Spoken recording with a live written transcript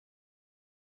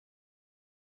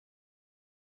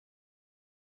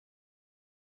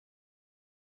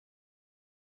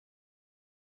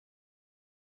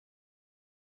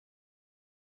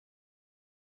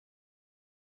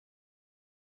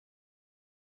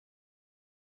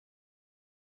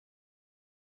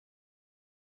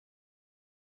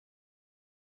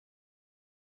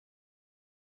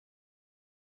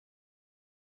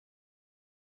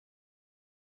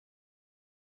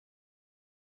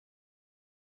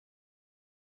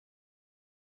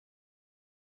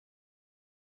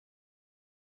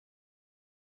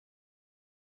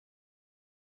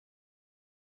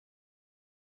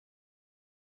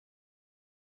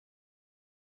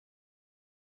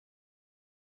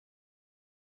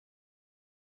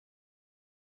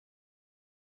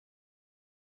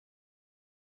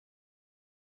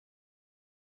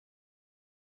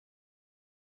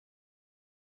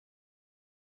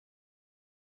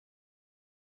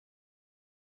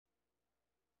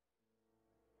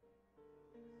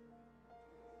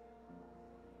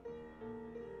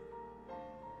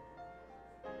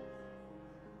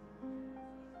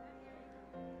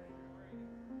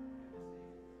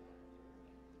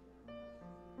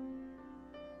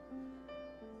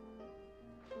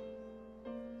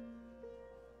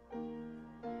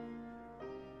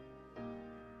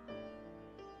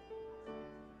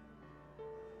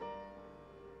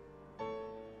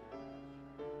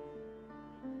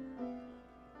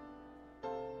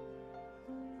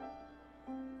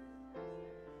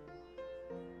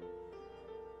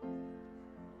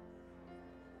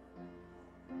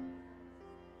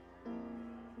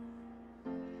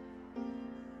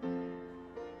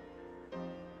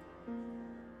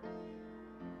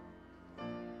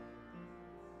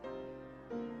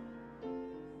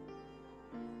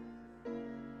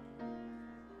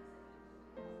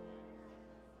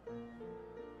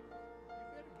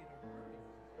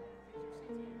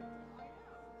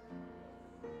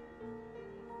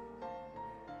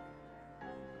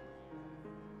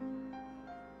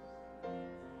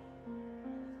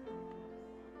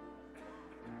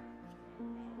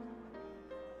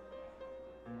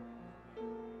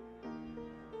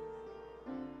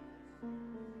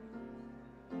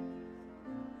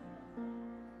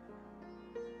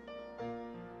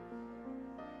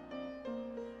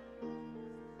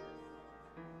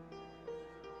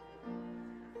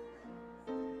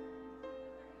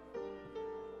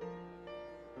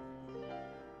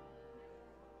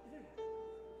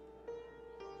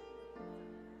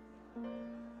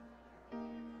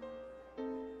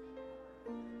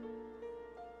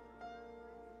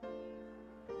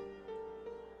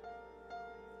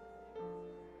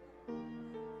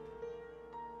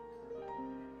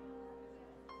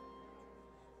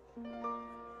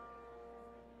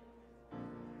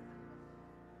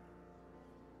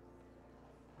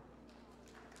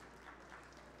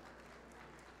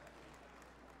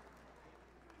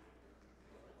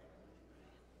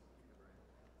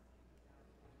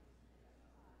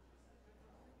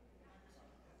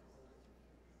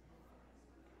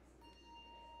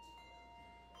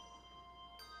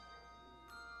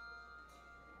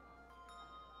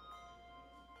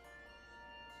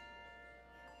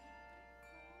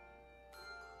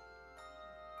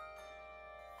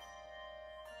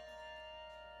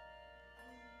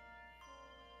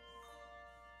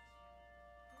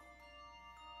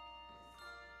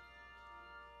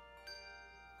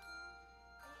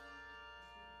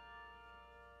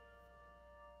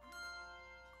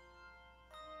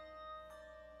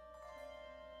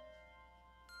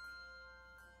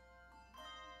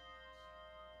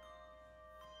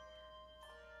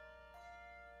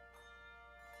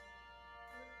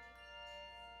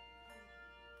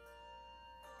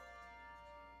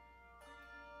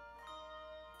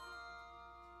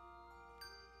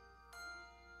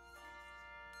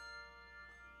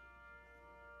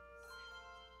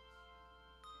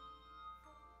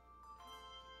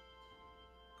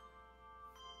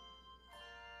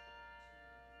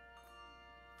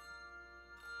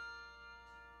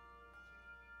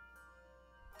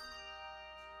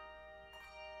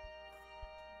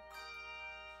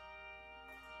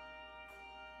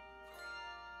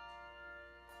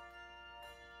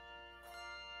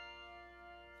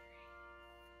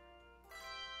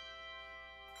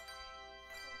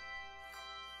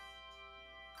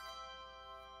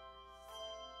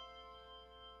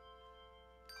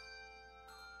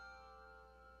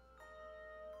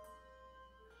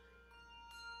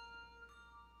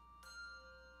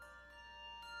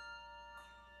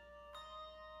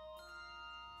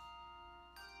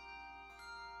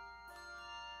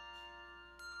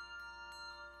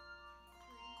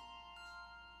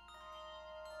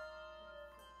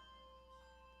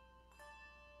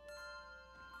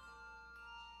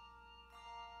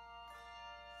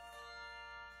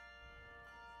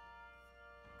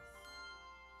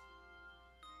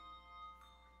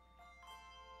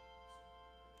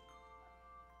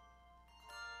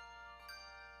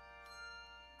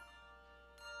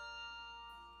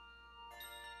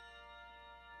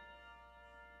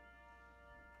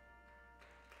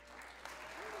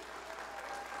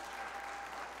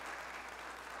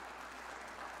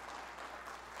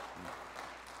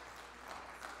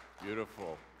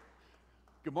Beautiful.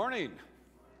 Good morning.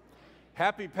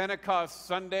 Happy Pentecost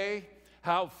Sunday.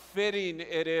 How fitting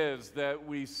it is that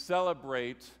we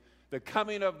celebrate the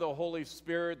coming of the Holy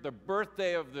Spirit, the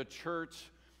birthday of the church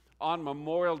on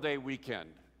Memorial Day weekend.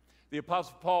 The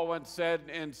Apostle Paul once said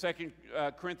in 2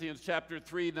 Corinthians chapter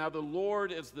 3, "Now the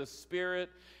Lord is the Spirit,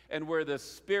 and where the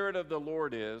Spirit of the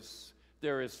Lord is,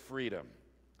 there is freedom."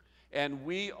 And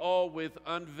we all with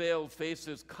unveiled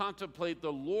faces contemplate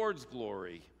the Lord's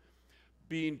glory,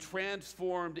 being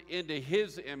transformed into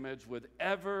his image with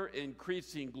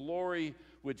ever-increasing glory,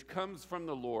 which comes from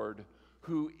the Lord,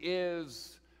 who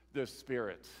is the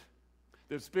Spirit.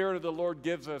 The Spirit of the Lord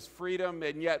gives us freedom,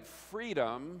 and yet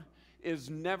freedom is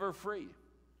never free.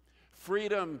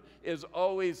 Freedom is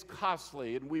always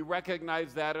costly, and we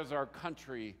recognize that as our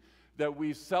country, that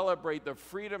we celebrate the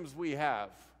freedoms we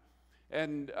have,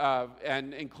 and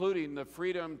including the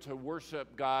freedom to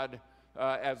worship God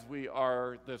as we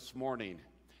are this morning.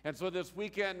 And so this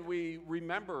weekend we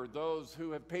remember those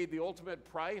who have paid the ultimate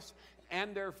price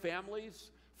and their families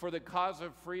for the cause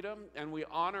of freedom, and we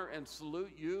honor and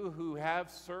salute you who have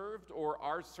served or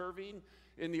are serving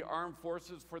in the armed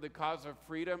forces for the cause of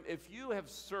freedom. If you have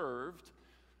served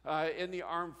in the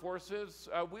armed forces,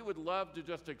 we would love to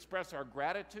just express our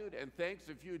gratitude and thanks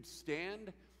if you'd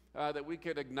stand, that we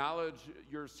could acknowledge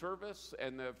your service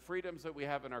and the freedoms that we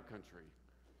have in our country.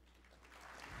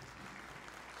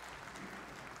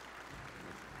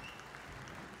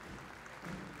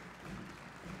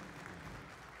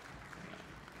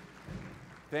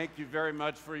 Thank you very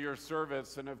much for your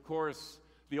service. And of course,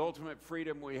 the ultimate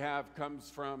freedom we have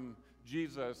comes from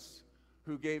Jesus,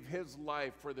 who gave his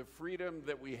life for the freedom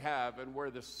that we have. And where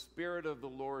the Spirit of the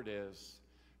Lord is,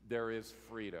 there is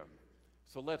freedom.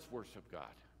 So let's worship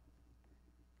God.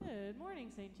 Good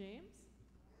morning, St. James.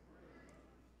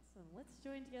 So let's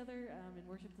join together in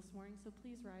worship this morning. So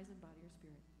please rise in body or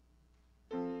spirit.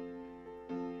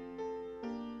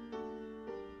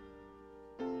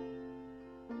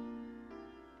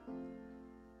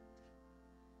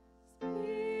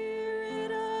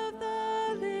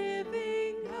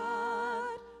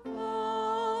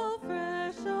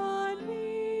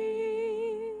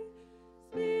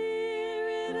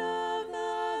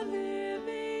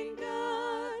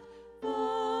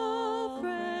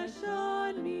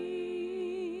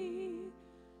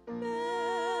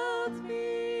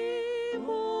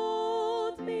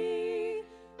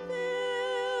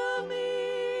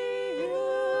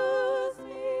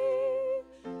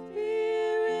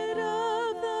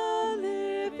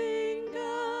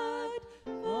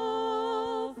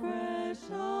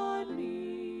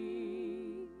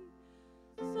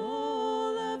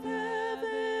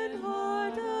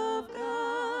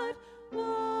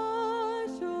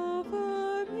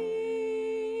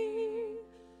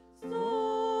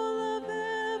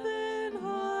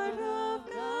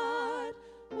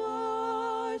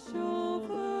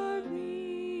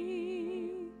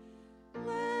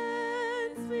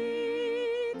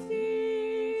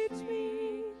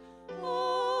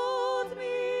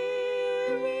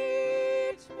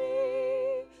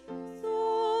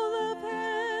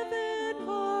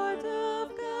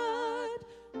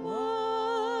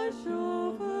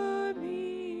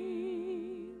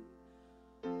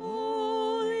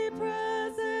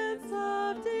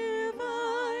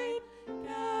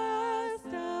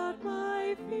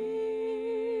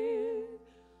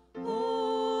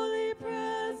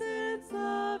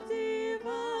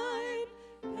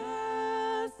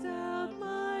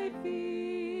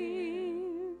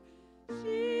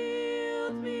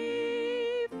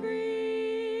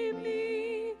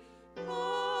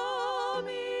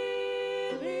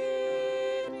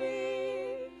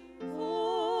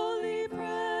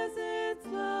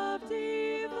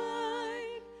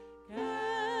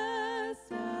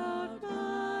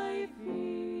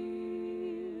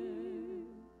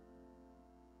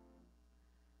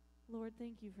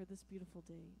 Thank you for this beautiful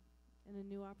day and a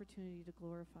new opportunity to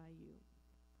glorify you.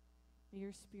 May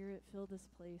your Spirit fill this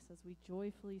place as we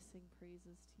joyfully sing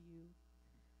praises to you.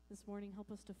 This morning, help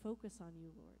us to focus on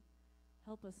you, Lord.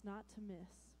 Help us not to miss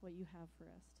what you have for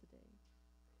us today.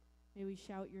 May we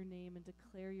shout your name and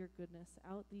declare your goodness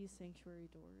out these sanctuary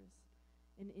doors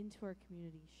and into our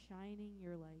community, shining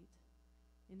your light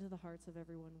into the hearts of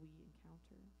everyone we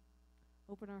encounter.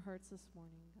 Open our hearts this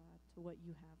morning, God, to what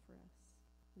you have for us.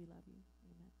 We love you.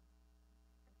 Amen.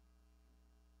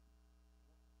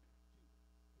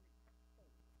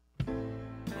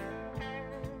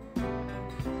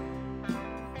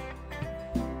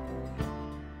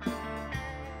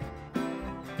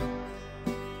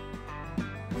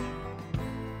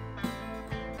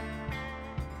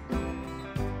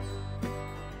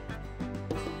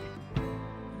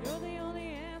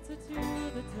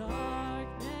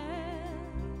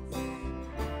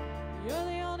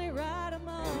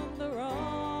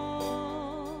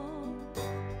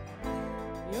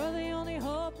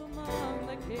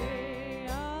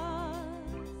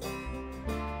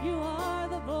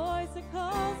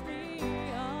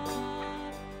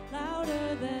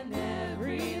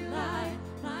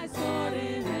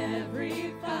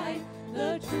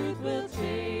 truth will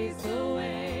chase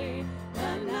away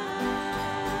the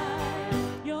night.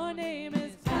 Your name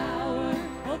is power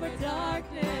over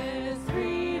darkness,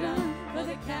 freedom for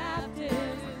the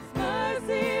captives,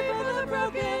 mercy for the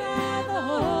broken and the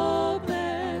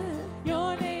hopeless.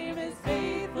 Your name is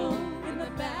faithful in the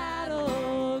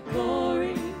battle,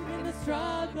 glory in the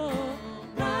struggle.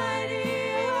 Mighty,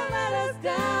 you won't let us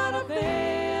down or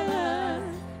fail us.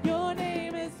 Your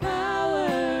name is power.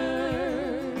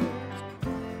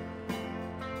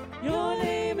 Your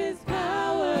name is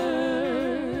power.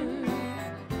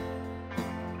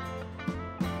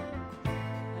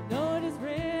 I know it is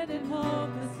written, hope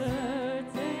is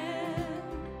certain.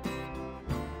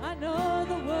 I know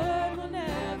the word will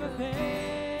never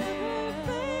fail.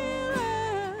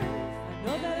 I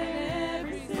know that in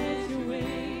every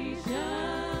situation,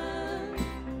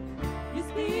 you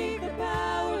speak the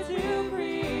power to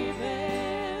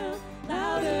prevail.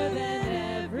 Louder than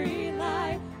every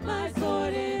lie, my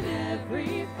sword in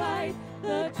every fight.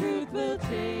 The truth will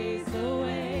chase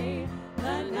away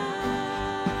the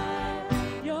night.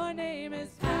 Your name is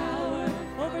power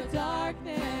over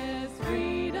darkness,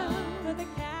 freedom for the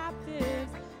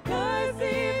captives,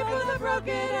 mercy for the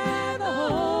broken and the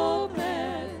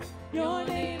hopeless. Your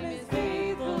name is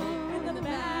faithful in the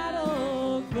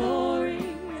battle, glory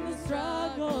in the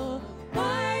struggle.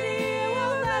 Mighty, you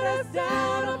won't let us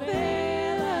down or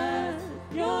fail us.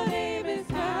 Your name is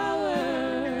power.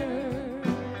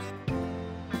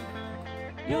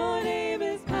 Your name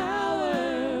is power.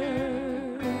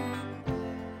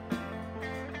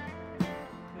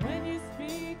 When you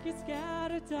speak, you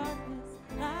scatter darkness.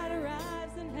 Light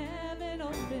arrives and heaven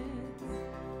opens.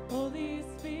 Holy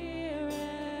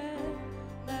Spirit,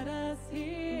 let us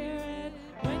hear it.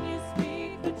 When you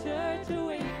speak, the church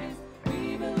awakens.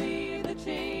 We believe the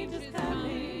change is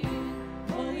coming.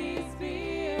 Holy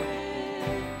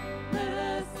Spirit, let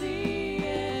us see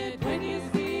it. When you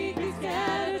speak, you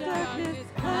scatter darkness.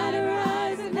 Light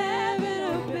arise and heaven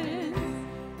opens.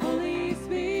 Holy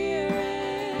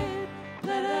Spirit,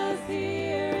 let us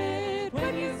hear it.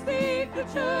 When you speak, the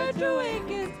church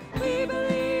awakens. We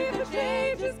believe the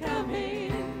change is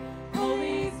coming.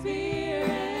 Holy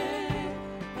Spirit,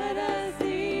 let us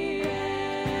see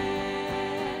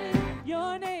it.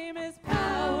 Your name is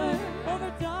power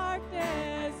over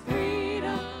darkness,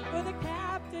 freedom for the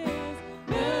captives,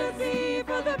 mercy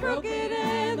for the broken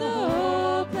and the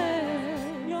hopeless.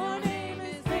 Your name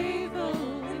is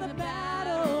faithful in the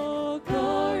battle,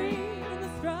 glory in the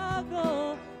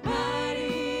struggle.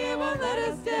 Mighty, it won't let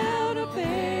us down or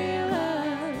fail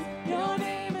us. Your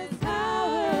name is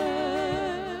power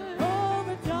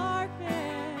over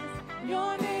darkness.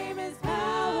 Your name is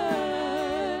power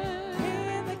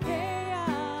in the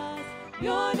chaos.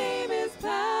 Your name is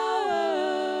power.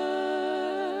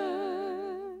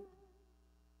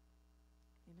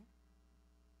 Amen.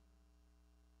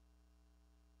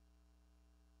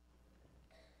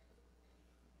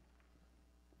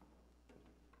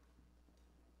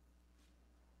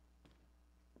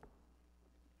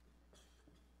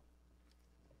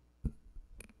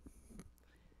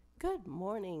 Good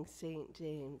morning, St.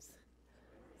 James.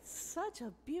 Such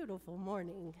a beautiful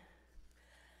morning.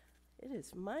 It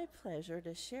is my pleasure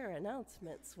to share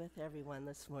announcements with everyone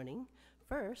this morning.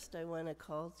 First, I want to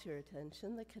call to your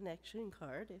attention the connection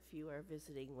card if you are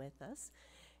visiting with us.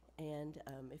 And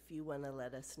if you want to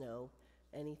let us know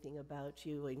anything about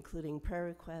you, including prayer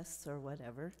requests or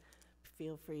whatever,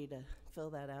 feel free to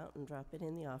fill that out and drop it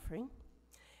in the offering.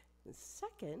 And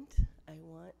second, I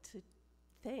want to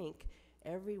thank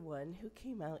everyone who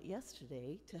came out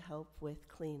yesterday to help with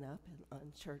cleanup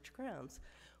on church grounds.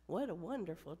 What a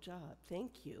wonderful job.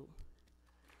 Thank you.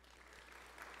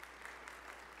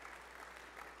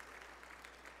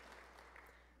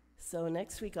 So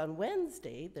next week on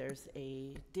Wednesday, there's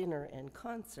a dinner and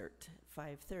concert at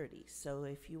 5:30. So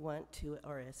if you want to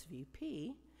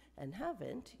RSVP and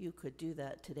haven't, you could do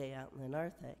that today out in the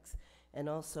narthex. And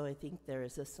also, I think there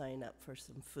is a sign up for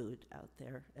some food out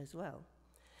there as well.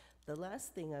 The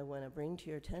last thing I want to bring to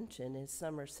your attention is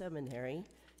summer seminary.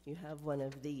 You have one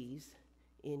of these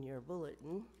in your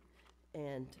bulletin,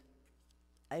 and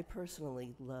I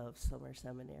personally love summer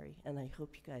seminary, and I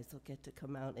hope you guys will get to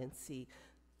come out and see.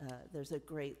 There's a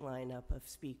great lineup of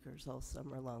speakers all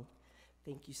summer long.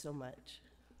 Thank you so much.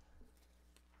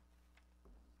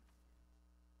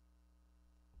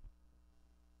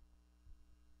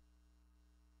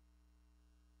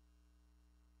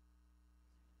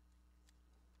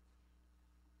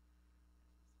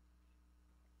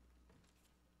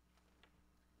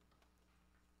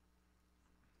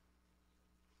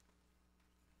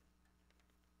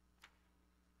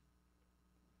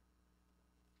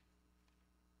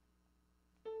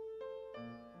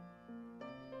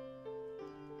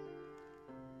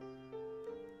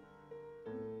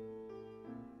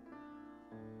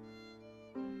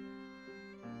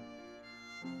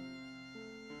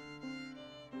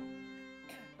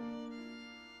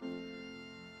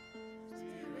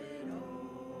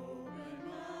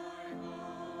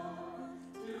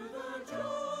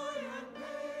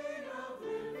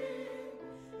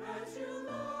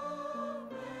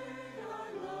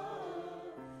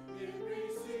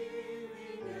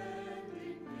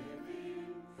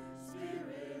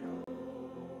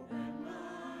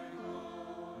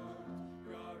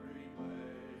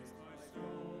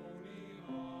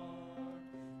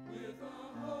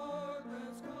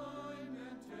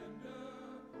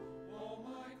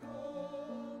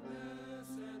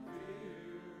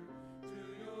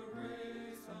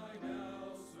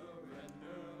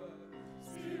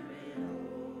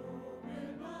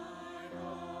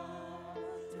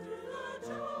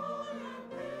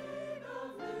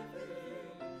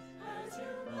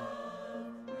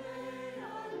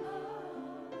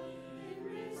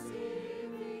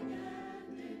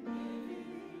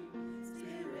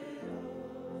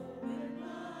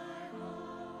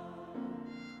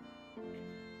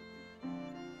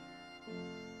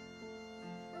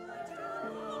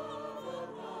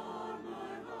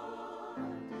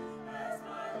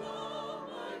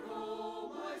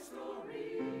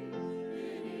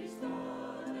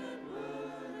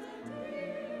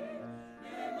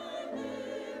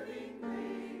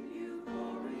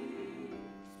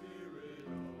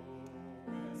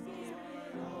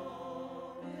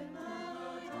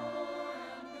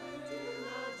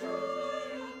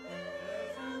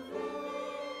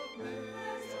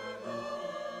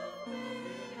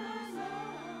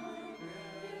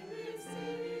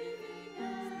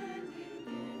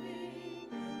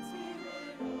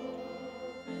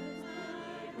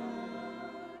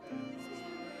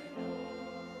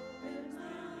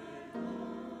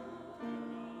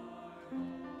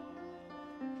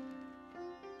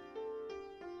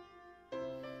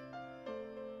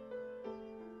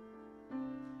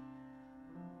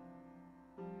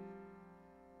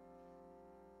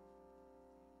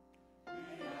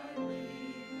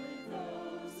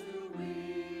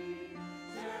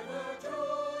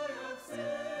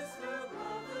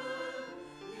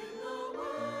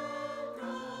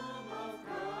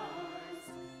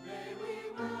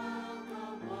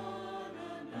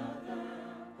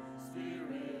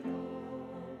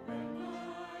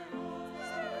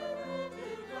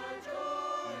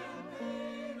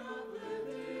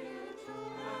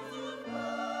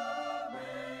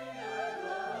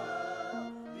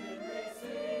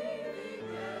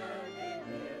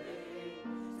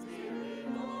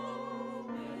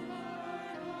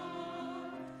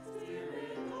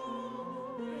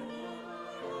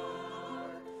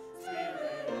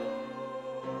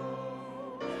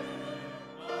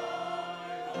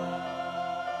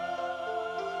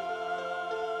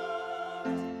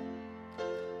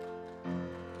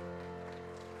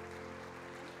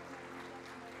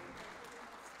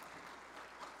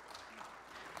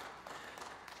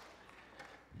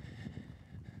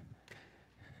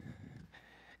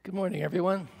 Good morning,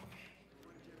 everyone.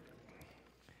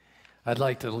 I'd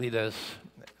like to lead us,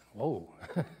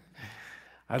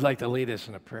 I'd like to lead us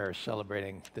in a prayer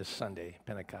celebrating this Sunday,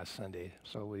 Pentecost Sunday.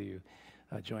 So will you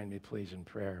join me, please, in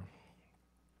prayer?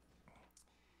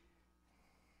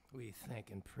 We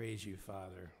thank and praise you,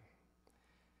 Father,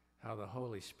 how the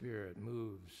Holy Spirit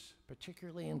moves,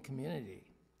 particularly in community,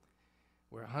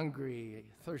 where hungry,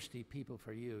 thirsty people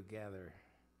for you gather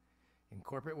in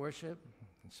corporate worship,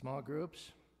 in small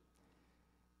groups,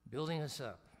 building us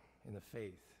up in the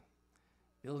faith,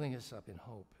 building us up in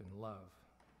hope and love,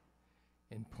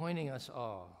 and pointing us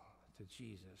all to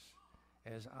Jesus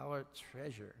as our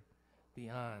treasure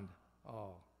beyond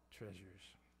all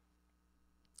treasures.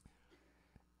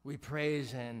 We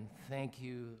praise and thank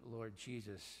you, Lord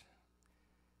Jesus,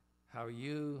 how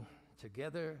you,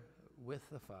 together with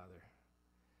the Father,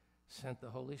 sent the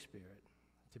Holy Spirit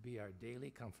to be our daily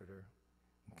comforter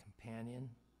and companion,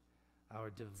 our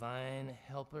divine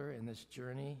helper in this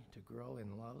journey to grow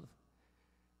in love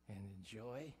and in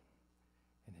joy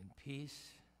and in peace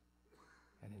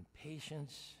and in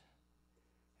patience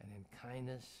and in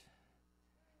kindness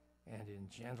and in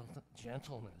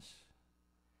gentleness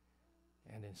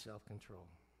and in self-control.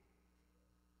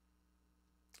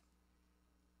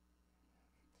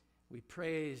 We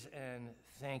praise and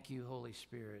thank you, Holy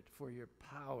Spirit, for your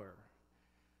power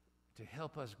to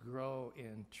help us grow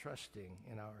in trusting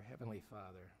in our Heavenly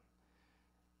Father.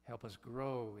 Help us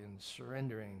grow in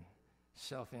surrendering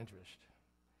self-interest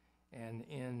and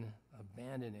in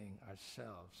abandoning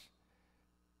ourselves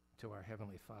to our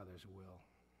Heavenly Father's will.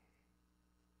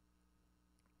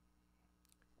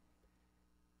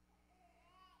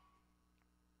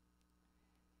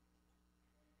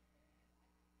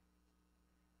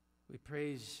 We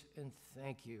praise and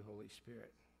thank you, Holy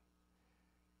Spirit,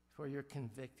 for your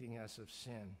convicting us of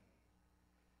sin,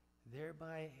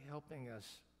 thereby helping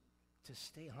us to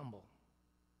stay humble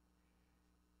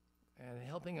and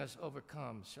helping us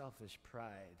overcome selfish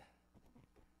pride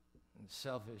and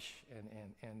selfish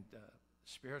and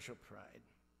spiritual pride.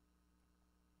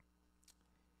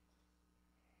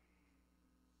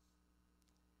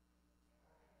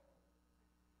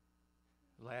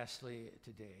 Lastly,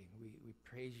 today, we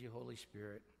praise you, Holy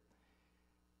Spirit,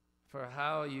 for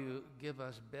how you give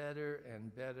us better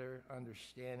and better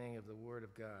understanding of the Word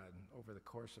of God over the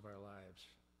course of our lives,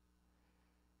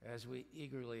 as we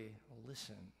eagerly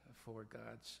listen for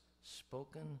God's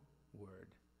spoken word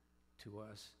to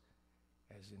us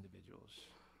as individuals.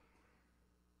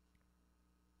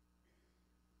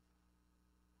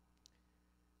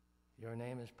 Your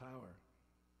name is power.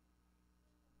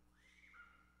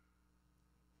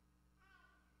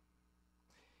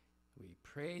 We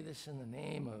pray this in the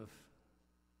name of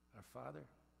our Father,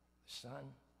 the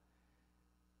Son,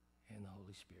 and the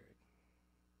Holy Spirit.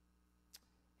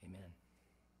 Amen.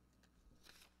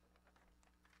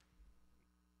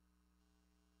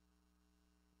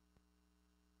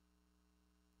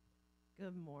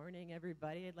 Good morning,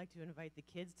 everybody. I'd like to invite the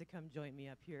kids to come join me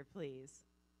up here, please.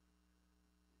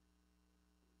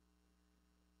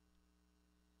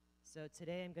 So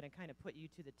today I'm going to kind of put you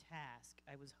to the task.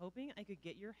 I was hoping I could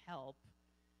get your help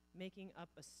making up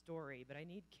a story, but I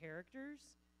need characters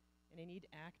and I need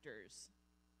actors.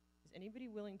 Is anybody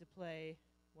willing to play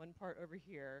one part over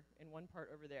here and one part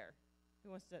over there? Who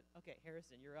wants to? Okay,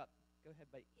 Harrison, you're up. Go ahead,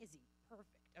 buddy. Izzy,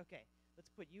 perfect. Okay, let's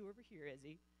put you over here,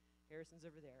 Izzy. Harrison's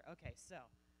over there. Okay, so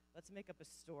let's make up a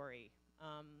story.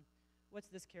 What's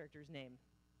this character's name?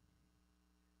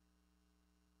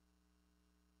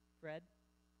 Fred?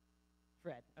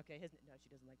 Fred. Okay, no, she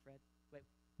doesn't like Fred. Wait.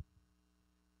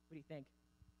 What do you think?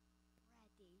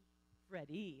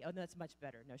 Freddie. Oh, no, that's much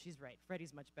better. No, she's right.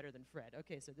 Freddie's much better than Fred.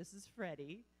 Okay, so this is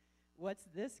Freddie. What's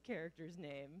this character's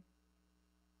name?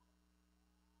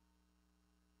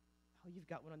 Oh, you've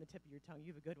got one on the tip of your tongue.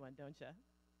 You have a good one, don't you?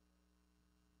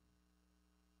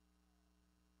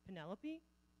 Penelope?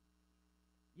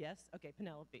 Yes? Okay,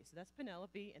 Penelope. So that's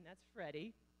Penelope, and that's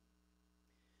Freddie.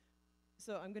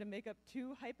 So I'm going to make up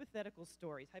two hypothetical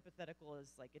stories. Hypothetical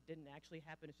is like it didn't actually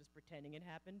happen. It's just pretending it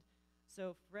happened.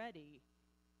 So Freddie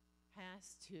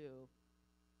has to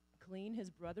clean his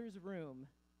brother's room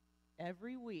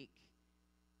every week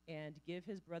and give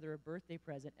his brother a birthday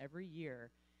present every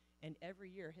year. And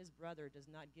every year, his brother does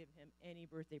not give him any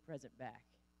birthday present back.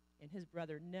 And his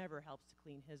brother never helps to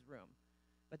clean his room.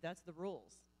 But that's the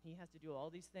rules. He has to do all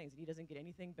these things, and he doesn't get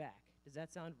anything back. Does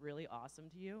that sound really awesome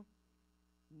to you?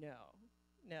 No.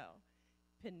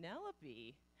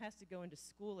 Penelope has to go into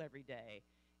school every day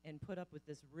and put up with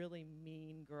this really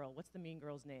mean girl. What's the mean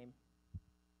girl's name?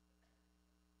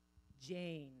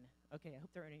 Jane. Okay, I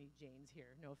hope there aren't any Janes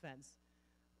here. No offense.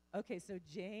 Okay, so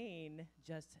Jane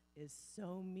just is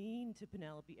so mean to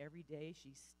Penelope every day.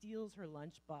 She steals her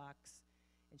lunchbox,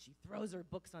 and she throws her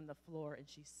books on the floor, and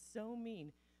she's so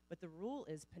mean. But the rule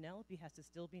is Penelope has to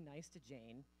still be nice to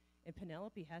Jane, and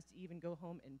Penelope has to even go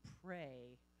home and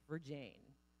pray for Jane.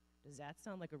 Does that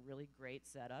sound like a really great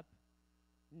setup?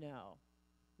 No.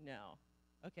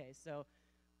 Okay, so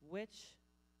which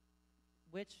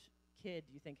kid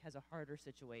do you think has a harder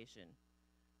situation?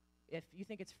 If you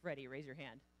think it's Freddie, raise your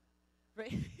hand.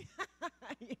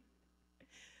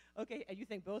 Okay, and you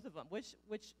think both of them. Which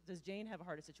does Jane have a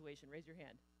harder situation? Raise your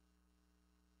hand.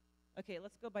 Okay,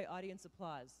 let's go by audience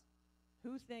applause.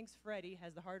 Who thinks Freddie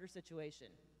has the harder situation?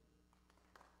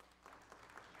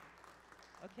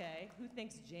 Okay, who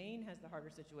thinks Jane has the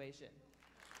harder situation?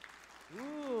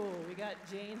 Ooh, we got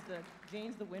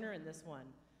Jane's the winner in this one.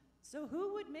 So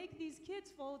who would make these kids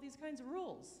follow these kinds of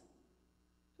rules?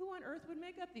 Who on earth would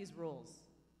make up these rules?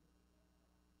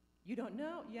 You don't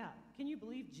know? Yeah. Can you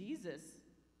believe Jesus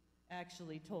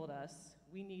actually told us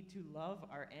we need to love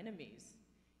our enemies,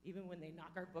 even when they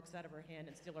knock our books out of our hand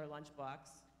and steal our lunchbox,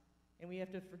 and we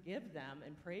have to forgive them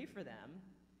and pray for them.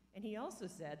 And he also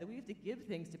said that we have to give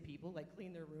things to people, like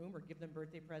clean their room or give them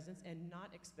birthday presents, and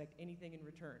not expect anything in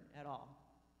return at all.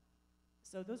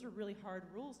 So those are really hard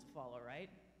rules to follow, right?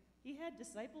 He had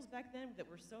disciples back then that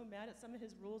were so mad at some of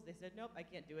his rules, they said, nope, I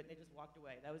can't do it, and they just walked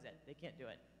away. That was it. They can't do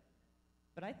it.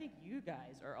 But I think you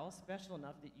guys are all special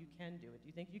enough that you can do it. Do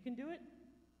you think you can do it?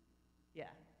 Yeah,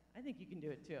 I think you can do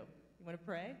it too. You want to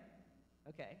pray?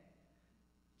 Okay.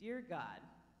 Dear God,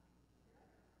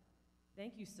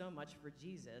 thank you so much for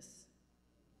Jesus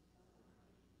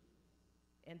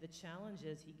and the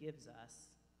challenges he gives us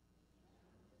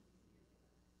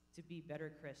to be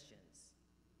better Christians.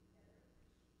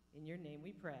 In your name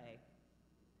we pray.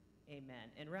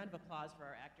 Amen. And a round of applause for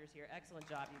our actors here. Excellent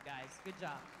job, you guys. Good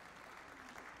job.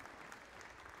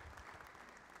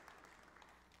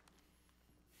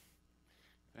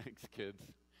 Thanks, kids.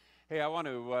 Hey, I want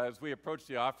to, as we approach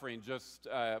the offering, just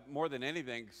more than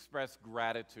anything, express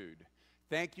gratitude.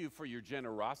 Thank you for your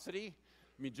generosity.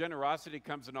 I mean, generosity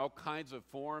comes in all kinds of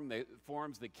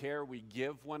forms, the care we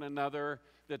give one another,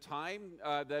 the time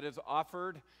that is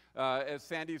offered. As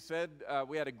Sandy said,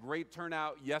 we had a great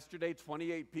turnout yesterday.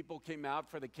 28 people came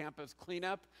out for the campus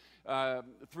cleanup.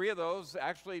 3 of those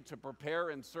actually to prepare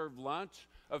and serve lunch.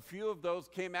 A few of those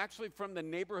came actually from the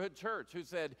neighborhood church who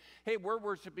said, hey, we're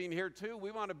worshiping here too.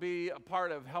 We want to be a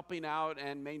part of helping out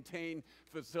and maintain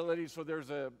facilities. So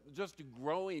there's just a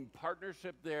growing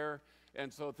partnership there.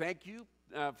 And so thank you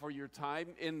for your time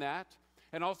in that.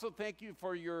 And also thank you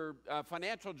for your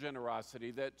financial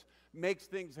generosity that makes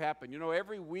things happen. You know,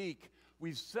 every week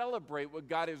we celebrate what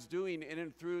God is doing in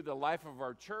and through the life of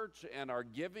our church and our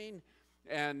giving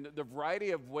and the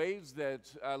variety of ways that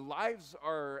lives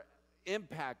are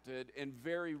impacted in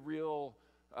very real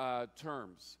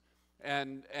terms.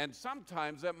 And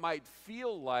sometimes that might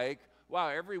feel like, wow,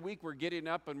 every week we're getting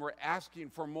up and we're asking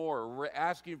for more, we're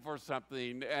asking for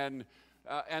something. And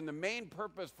the main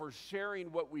purpose for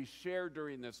sharing what we share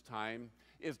during this time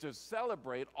is to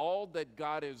celebrate all that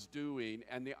God is doing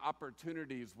and the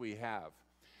opportunities we have.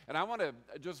 And I want to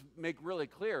just make really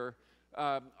clear,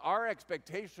 our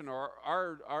expectation or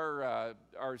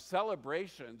our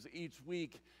celebrations each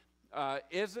week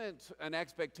isn't an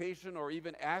expectation or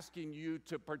even asking you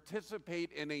to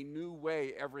participate in a new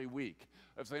way every week.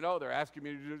 Of saying, oh, they're asking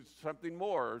me to do something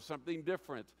more or something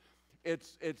different.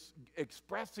 It's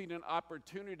expressing an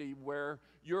opportunity where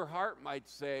your heart might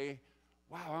say,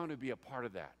 wow, I want to be a part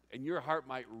of that. And your heart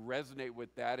might resonate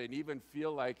with that and even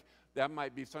feel like that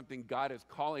might be something God is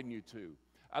calling you to.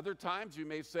 Other times you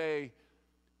may say,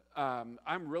 I'm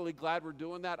really glad we're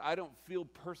doing that. I don't feel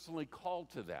personally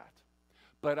called to that.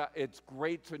 But it's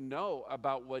great to know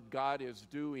about what God is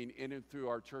doing in and through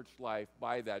our church life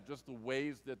by that, just the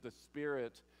ways that the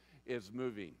Spirit is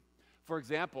moving. For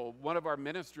example, one of our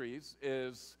ministries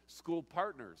is School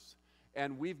Partners,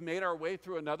 and we've made our way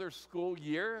through another school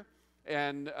year,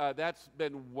 and that's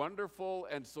been wonderful.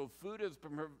 And so food has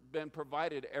been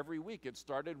provided every week. It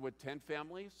started with 10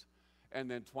 families, and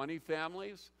then 20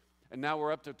 families, and now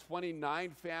we're up to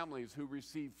 29 families who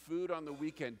receive food on the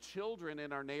weekend, children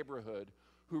in our neighborhood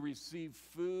who receive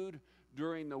food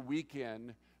during the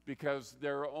weekend because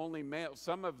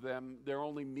some of them, their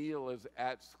only meal is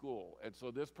at school. And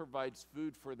so this provides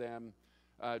food for them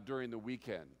during the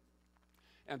weekend.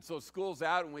 And so school's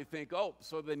out and we think, oh,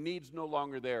 so the need's no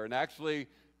longer there. And actually,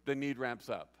 the need ramps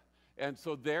up. And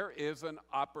so there is an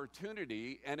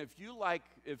opportunity. And if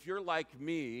you're like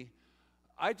me,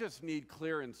 I just need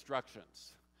clear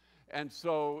instructions. And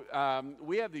so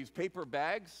we have these paper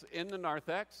bags in the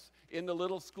narthex. in the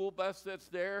little school bus that's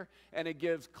there, and it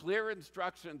gives clear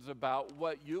instructions about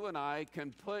what you and I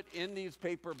can put in these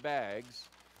paper bags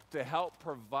to help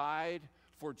provide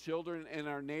for children in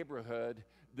our neighborhood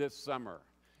this summer.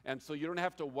 And so you don't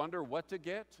have to wonder what to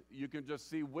get. You can just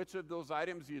see which of those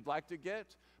items you'd like to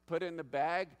get, put in the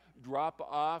bag, drop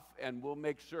off, and we'll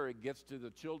make sure it gets to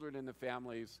the children and the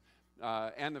families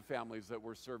that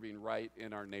we're serving right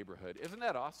in our neighborhood. Isn't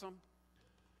that awesome?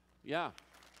 Yeah.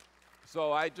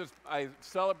 So I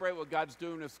celebrate what God's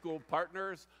doing with school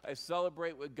partners. I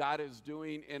celebrate what God is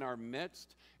doing in our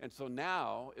midst. And so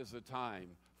now is the time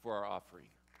for our offering.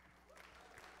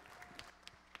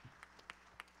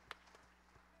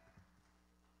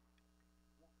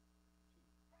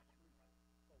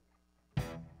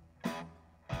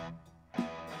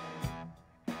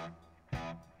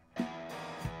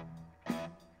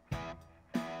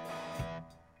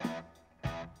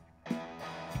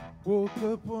 Woke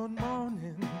up one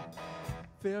morning,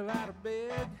 fell out of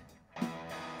bed.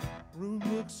 Room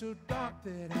looked so dark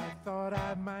that I thought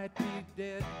I might be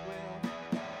dead. Well,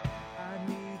 I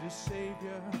need a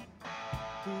savior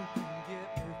who can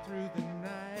get me through the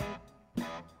night.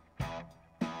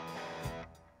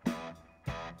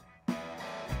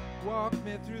 Walk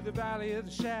me through the valley of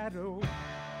the shadow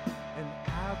and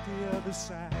out the other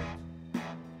side.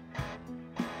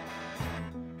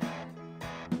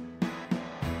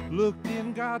 Looked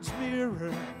in God's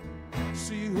mirror,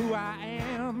 see who I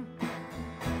am.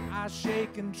 I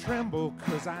shake and tremble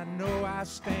 'cause I know I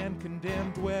stand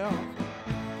condemned. Well,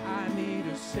 I need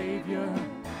a savior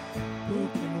who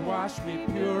can wash me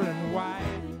pure and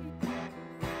white.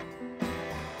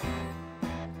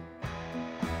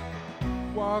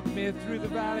 Walk me through the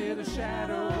valley of the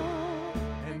shadow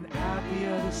and out the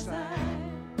other side.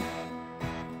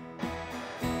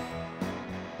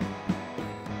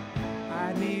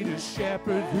 I need a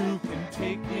shepherd who can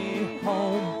take me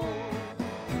home.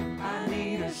 I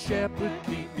need a shepherd,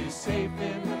 keep me safe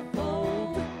in the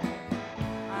fold.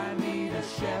 I need a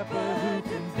shepherd who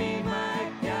can be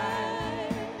my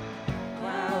guide.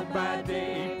 Cloud by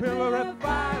day, pillar of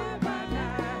fire by night.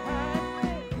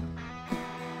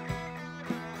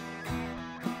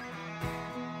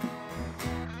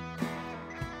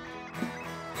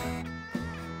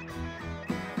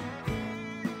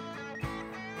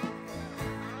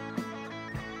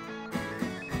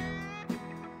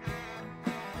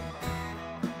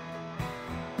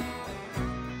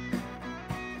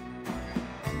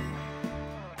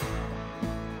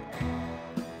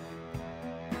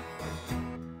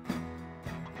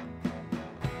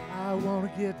 I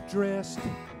want to get dressed,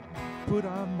 put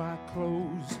on my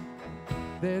clothes.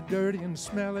 They're dirty and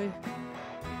smelly,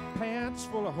 pants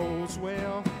full of holes.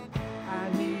 Well, I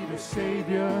need a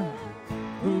savior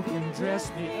who can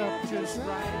dress me up just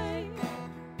right.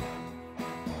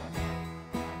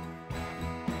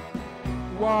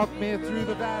 Walk me through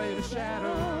the valley of the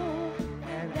shadow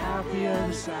and out the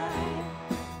other side.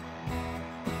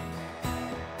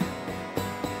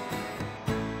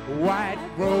 White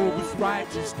robes,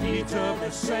 righteous deeds of the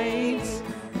saints,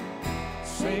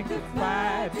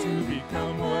 sanctified to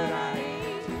become what I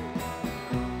ain't.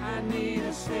 I need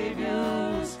a savior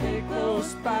who'll stay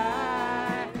close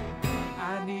by.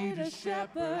 I need a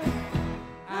shepherd,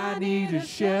 I need a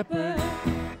shepherd,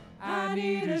 I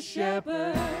need a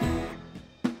shepherd.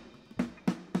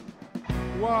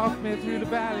 Walk me through the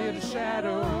valley of the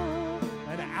shadow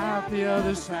and out the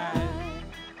other side.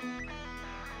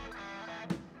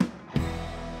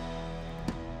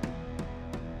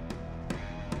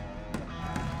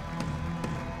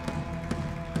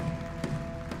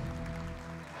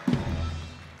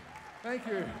 Thank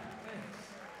you.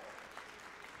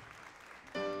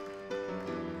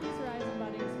 Please rise and bow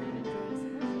to your feet and join us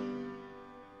in worship.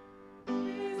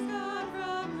 Praise God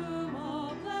from whom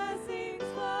all blessings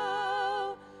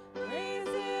flow. Praise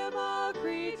Him, all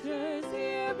creatures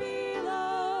here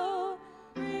below.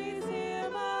 Praise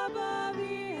Him above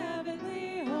the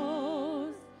heavenly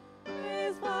host.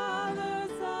 Praise Father,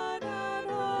 Son, and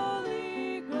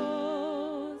Holy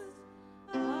Ghost.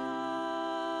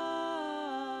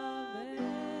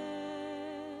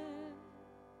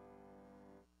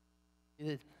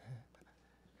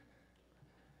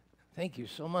 Thank you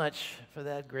so much for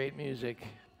that great music.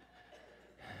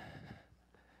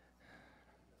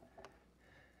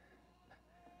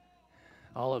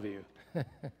 All of you.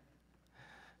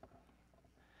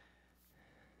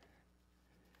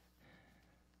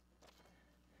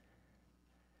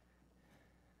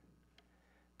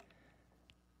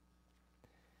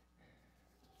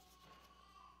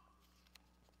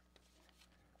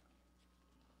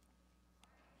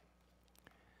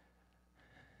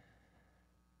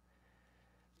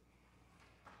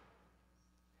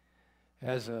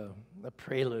 as a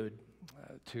prelude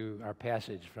to our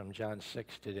passage from John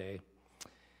 6 today.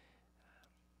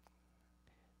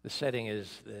 The setting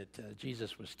is that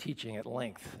Jesus was teaching at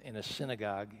length in a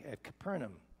synagogue at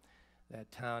Capernaum, that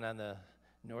town on the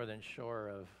northern shore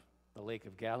of the Lake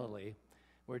of Galilee,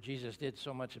 where Jesus did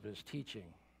so much of his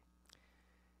teaching.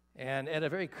 And at a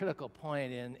very critical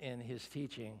point in his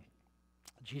teaching,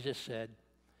 Jesus said,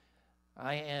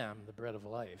 "I am the bread of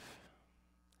life.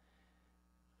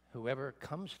 Whoever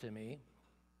comes to me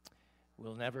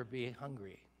will never be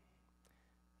hungry,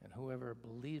 and whoever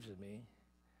believes in me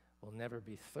will never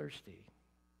be thirsty."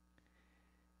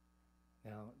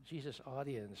 Now, Jesus'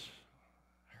 audience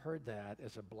heard that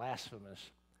as a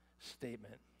blasphemous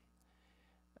statement.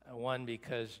 One,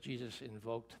 because Jesus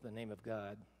invoked the name of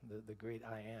God, the great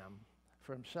I am,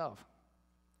 for himself.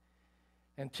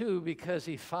 And two, because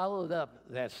he followed up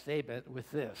that statement with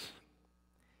this: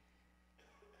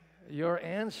 "Your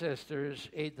ancestors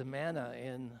ate the manna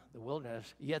in the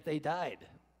wilderness, yet they died.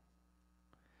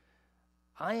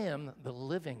 I am the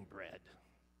living bread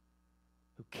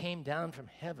who came down from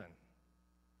heaven.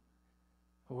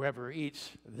 Whoever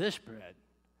eats this bread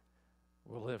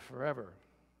will live forever.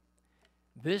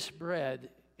 This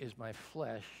bread is my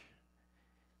flesh,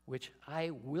 which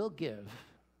I will give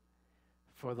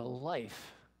for the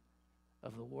life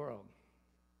of the world."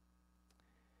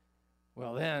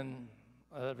 Well, then,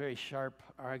 a very sharp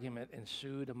argument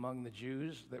ensued among the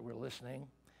Jews that were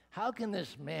listening. How can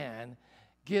this man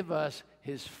give us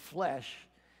his flesh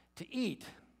to eat?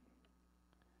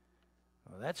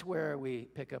 Well, that's where we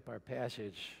pick up our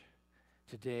passage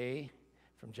today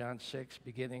from John 6,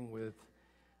 beginning with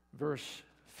verse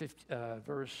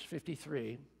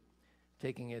 53,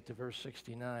 taking it to verse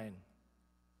 69.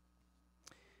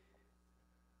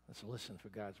 Let's listen for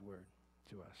God's word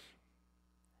to us.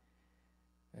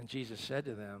 "And Jesus said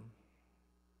to them,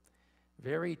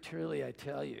 'Very truly I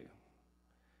tell you,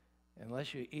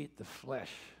 unless you eat the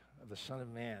flesh of the Son of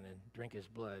Man and drink his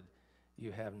blood,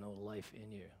 you have no life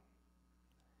in you.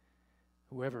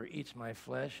 Whoever eats my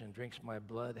flesh and drinks my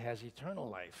blood has eternal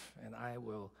life, and I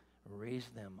will raise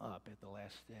them up at the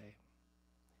last day.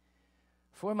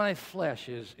 For my flesh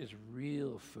is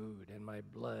real food, and my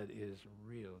blood is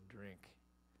real drink.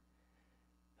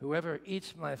 Whoever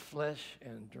eats my flesh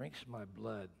and drinks my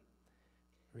blood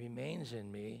remains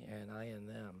in me, and I in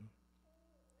them.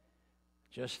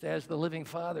 Just as the living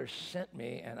Father sent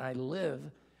me, and I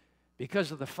live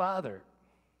because of the Father,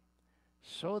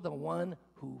 so the one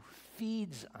who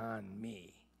feeds on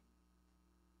me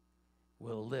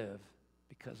will live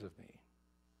because of me.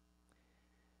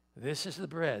 This is the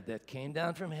bread that came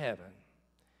down from heaven.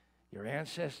 Your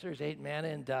ancestors ate manna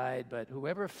and died, but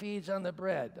whoever feeds on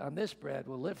this bread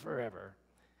will live forever."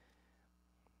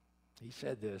 He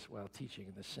said this while teaching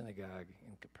in the synagogue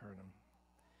in Capernaum.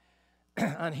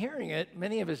 On hearing it,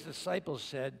 many of his disciples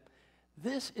said,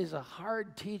 "This is a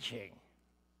hard teaching.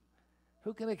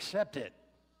 Who can accept it?"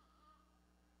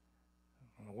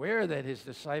 Aware that his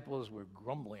disciples were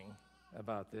grumbling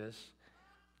about this,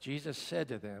 Jesus said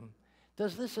to them,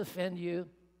 "Does this offend you?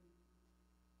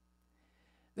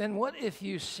 Then what if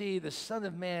you see the Son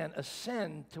of Man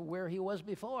ascend to where he was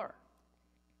before?"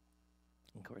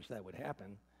 Of course, that would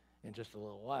happen in just a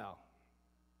little while.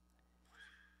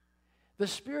 "The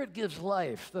Spirit gives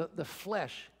life. The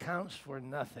flesh counts for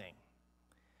nothing.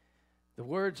 The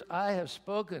words I have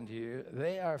spoken to you,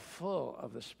 they are full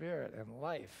of the Spirit and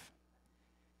life.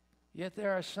 Yet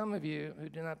there are some of you who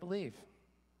do not believe."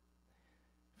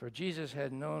 For Jesus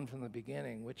had known from the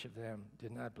beginning which of them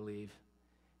did not believe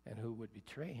and who would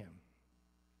betray him.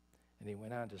 And he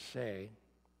went on to say,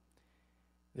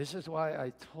 "This is why I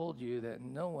told you that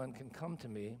no one can come to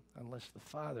me unless the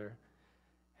Father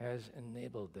has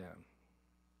enabled them."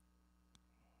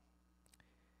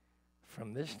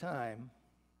 From this time,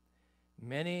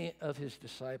 many of his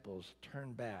disciples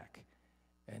turned back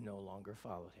and no longer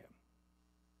followed him.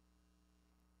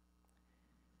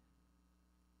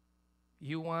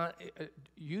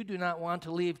 You do not want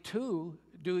to leave too,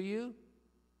 do you?"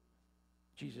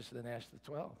 Jesus then asked the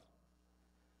 12.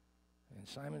 And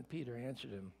Simon Peter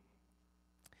answered him,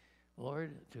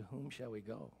 "Lord, to whom shall we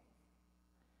go?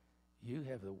 You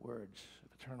have the words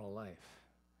of eternal life,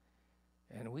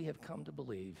 and we have come to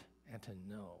believe and to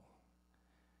know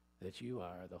that you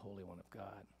are the Holy One of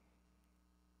God."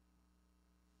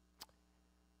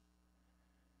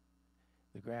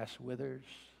 The grass withers,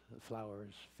 the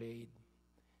flowers fade,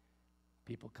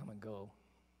 people come and go.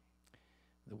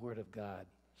 The Word of God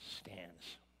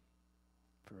stands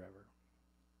forever.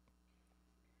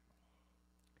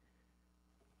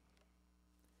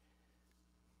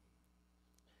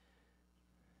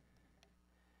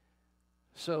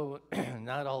 So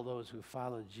not all those who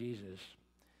followed Jesus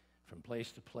from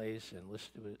place to place and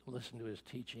listen to his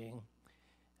teaching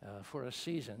for a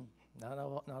season, not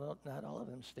all of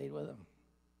them stayed with him.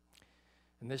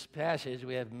 In this passage,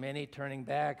 we have many turning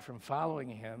back from following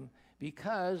him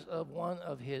because of one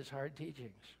of his hard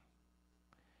teachings.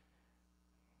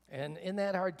 And in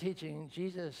that hard teaching,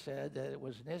 Jesus said that it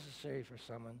was necessary for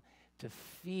someone to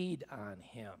feed on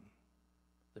him,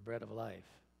 the bread of life,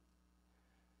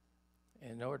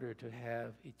 in order to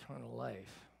have eternal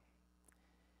life.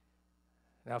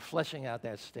 Now, fleshing out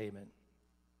that statement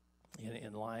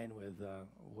in line with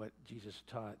what Jesus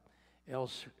taught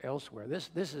elsewhere,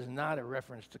 this is not a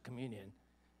reference to communion,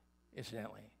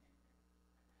 incidentally.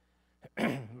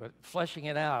 But fleshing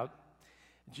it out,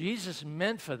 Jesus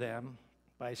meant for them,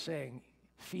 by saying,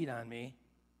 feed on me,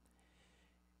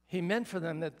 he meant for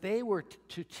them that they were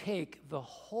to take the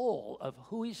whole of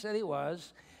who he said he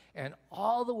was and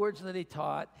all the words that he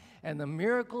taught and the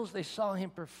miracles they saw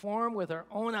him perform with their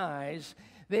own eyes.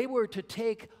 They were to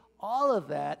take all of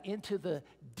that into the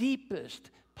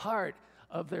deepest part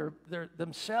of their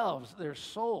themselves, their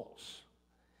souls,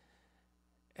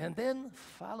 and then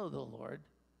follow the Lord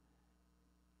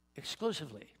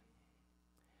exclusively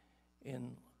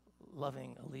in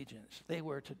loving allegiance. They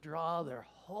were to draw their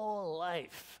whole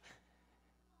life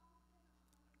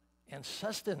and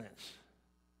sustenance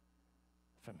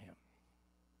from him.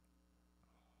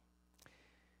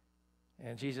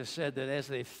 And Jesus said that as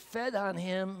they fed on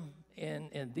him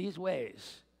in these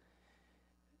ways,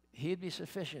 he'd be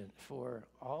sufficient for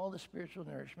all the spiritual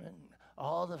nourishment,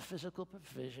 all the physical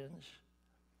provisions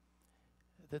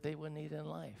that they would need in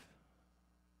life.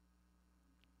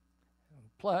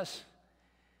 Plus,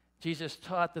 Jesus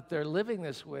taught that their living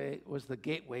this way was the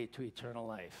gateway to eternal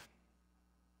life.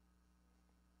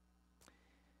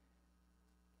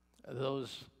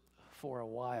 Those, for a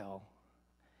while,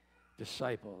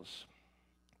 disciples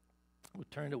who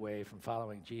turned away from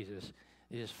following Jesus,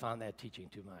 they just found that teaching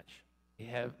too much.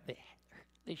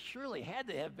 They surely had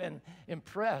to have been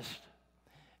impressed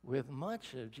with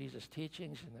much of Jesus'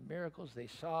 teachings and the miracles they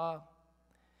saw,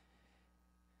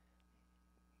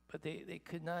 but they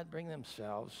could not bring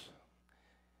themselves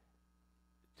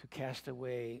to cast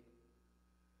away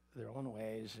their own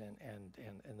ways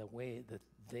and the way that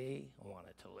they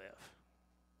wanted to live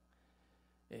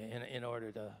in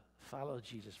order to follow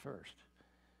Jesus first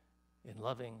in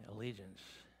loving allegiance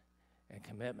and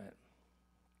commitment.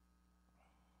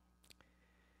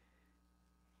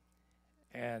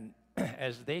 And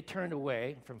as they turned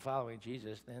away from following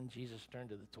Jesus, then Jesus turned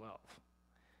to the 12.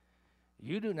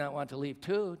 You do not want to leave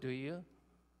too, do you?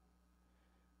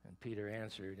 And Peter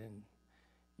answered, and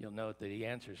you'll note that he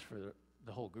answers for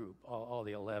the whole group, all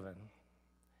the 11.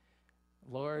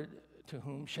 Lord, to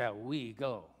whom shall we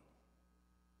go?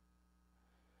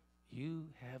 You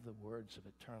have the words of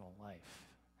eternal life,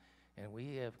 and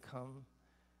we have come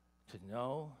to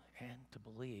know and to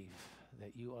believe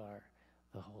that you are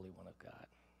the Holy One of God.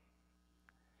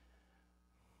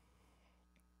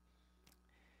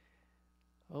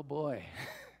 Oh boy,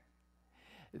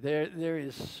 there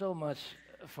is so much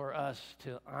for us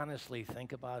to honestly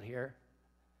think about here.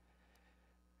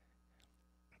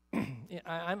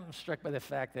 I'm struck by the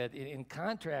fact that in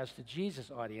contrast to Jesus'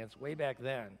 audience way back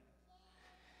then,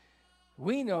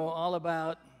 we know all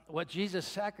about what Jesus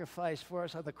sacrificed for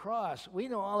us on the cross. We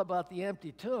know all about the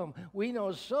empty tomb. We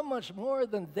know so much more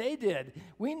than they did.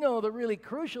 We know the really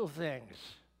crucial things.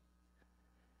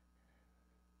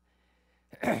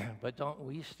 But don't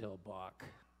we still balk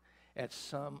at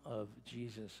some of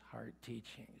Jesus' hard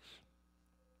teachings?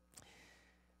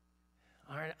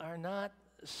 Are not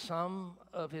some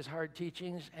of his hard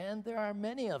teachings, and there are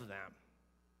many of them,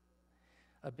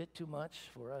 a bit too much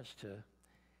for us to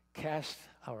cast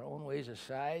our own ways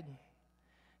aside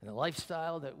and the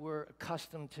lifestyle that we're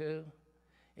accustomed to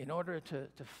in order to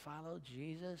follow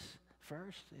Jesus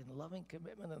first in loving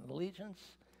commitment and allegiance,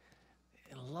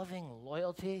 in loving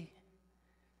loyalty?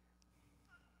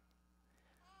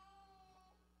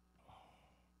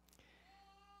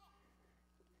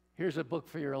 Here's a book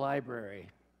for your library.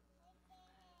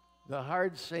 The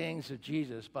Hard Sayings of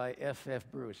Jesus by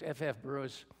F.F. Bruce. F.F.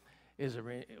 Bruce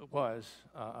was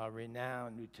a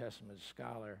renowned New Testament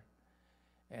scholar,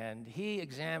 and he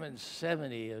examined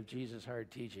 70 of Jesus' hard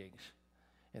teachings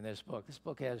in this book. This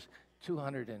book has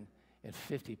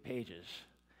 250 pages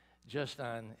just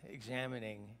on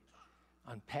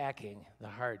unpacking the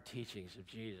hard teachings of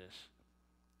Jesus.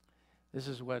 This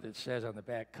is what it says on the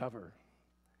back cover.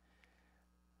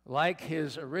 Like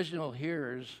his original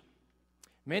hearers,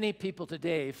 many people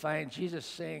today find Jesus'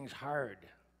 sayings hard.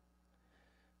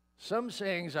 Some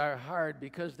sayings are hard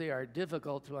because they are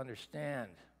difficult to understand.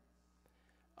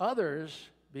 Others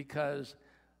because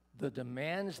the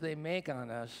demands they make on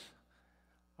us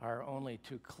are only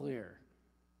too clear.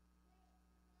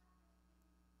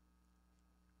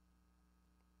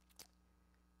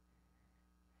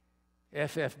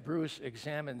 F. Bruce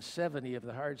examined 70 of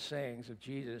the hard sayings of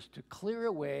Jesus to clear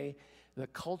away the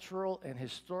cultural and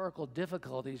historical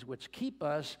difficulties which keep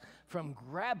us from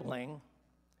grappling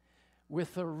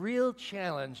with the real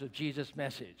challenge of Jesus'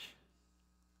 message.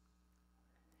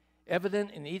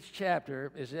 Evident in each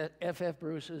chapter is F.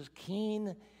 Bruce's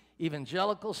keen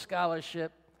evangelical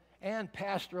scholarship and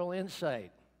pastoral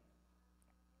insight.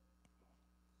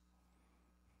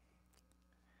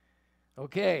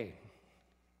 Okay.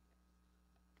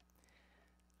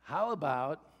 How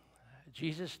about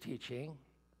Jesus' teaching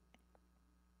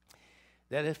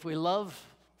that if we love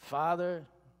father,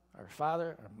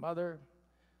 our mother,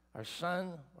 our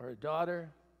son or a daughter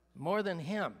more than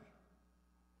him,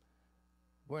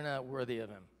 we're not worthy of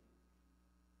him?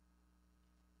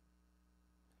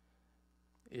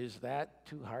 Is that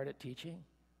too hard a teaching?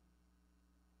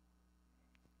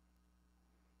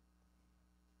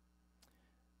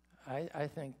 I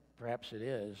think perhaps it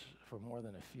is for more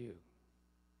than a few.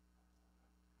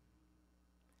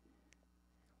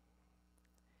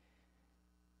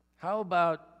 How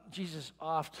about Jesus'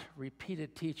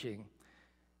 oft-repeated teaching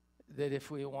that if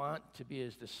we want to be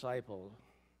his disciple,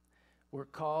 we're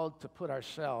called to put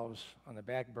ourselves on the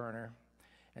back burner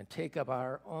and take up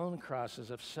our own crosses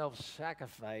of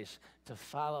self-sacrifice to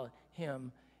follow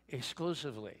him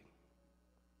exclusively?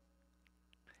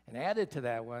 And added to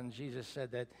that one, Jesus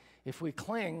said that if we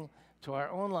cling to our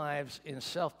own lives in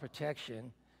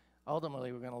self-protection,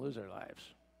 ultimately we're going to lose our lives.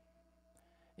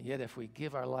 And yet if we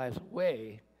give our lives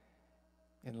away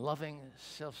in loving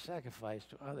self-sacrifice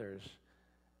to others,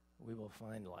 we will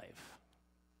find life.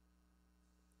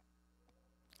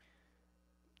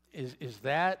 Is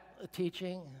that a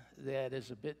teaching that is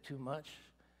a bit too much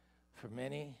for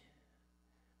many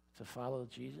to follow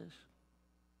Jesus?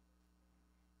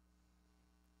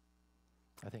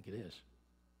 I think it is.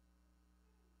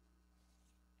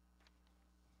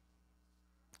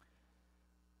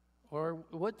 Or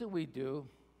what do we do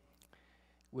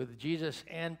with Jesus'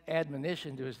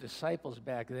 admonition to his disciples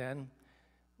back then?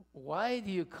 Why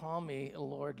do you call me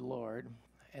Lord, Lord,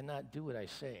 and not do what I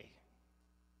say?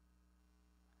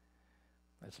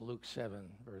 That's Luke 7,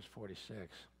 verse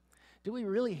 46. Do we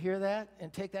really hear that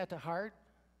and take that to heart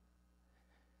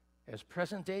as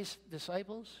present-day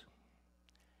disciples?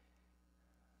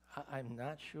 I'm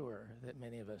not sure that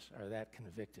many of us are that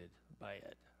convicted by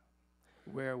it,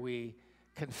 where we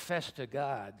confess to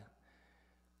God,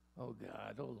 oh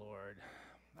God, oh Lord,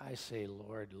 I say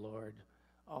Lord, Lord,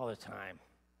 all the time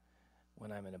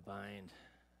when I'm in a bind.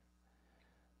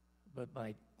 But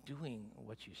by doing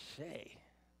what you say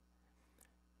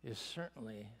is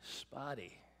certainly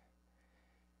spotty.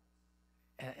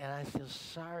 And I feel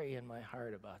sorry in my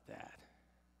heart about that.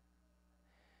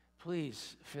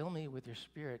 Please fill me with your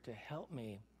Spirit to help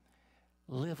me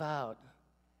live out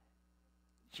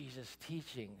Jesus'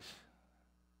 teachings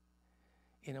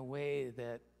in a way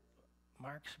that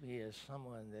marks me as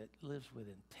someone that lives with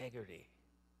integrity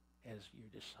as your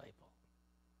disciple.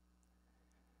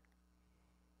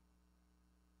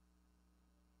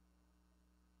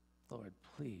 Lord,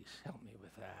 please help me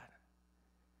with that.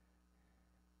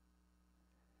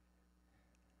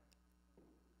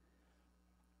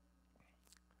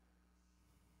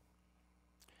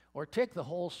 Or take the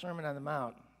whole Sermon on the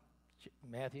Mount,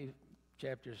 Matthew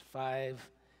chapters 5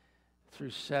 through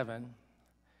 7.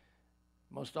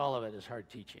 Most all of it is hard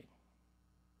teaching.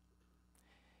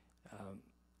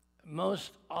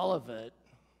 Most all of it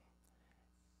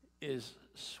is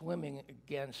swimming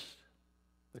against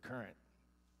the current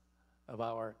of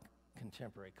our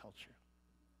contemporary culture.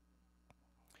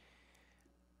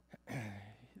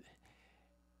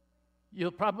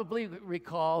 You'll probably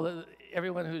recall, that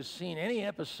everyone who's seen any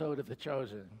episode of The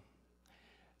Chosen,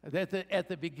 that at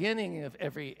the beginning of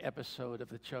every episode of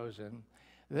The Chosen,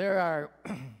 there's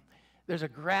a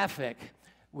graphic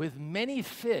with many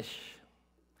fish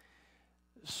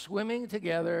swimming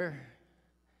together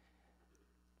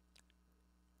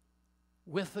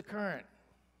with the current.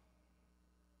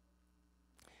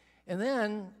 And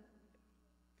then,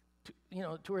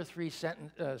 2 or 3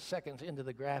 seconds into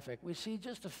the graphic, we see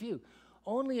just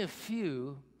only a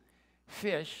few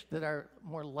fish that are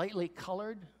more lightly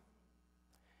colored.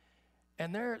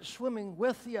 And they're swimming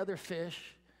with the other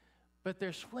fish, but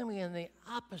they're swimming in the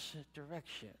opposite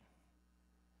direction,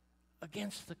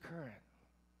 against the current.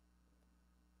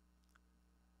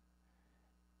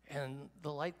 And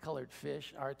the light-colored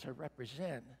fish are to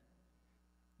represent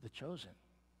the chosen.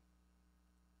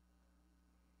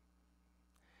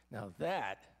 Now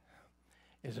that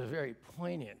is a very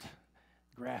poignant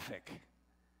graphic.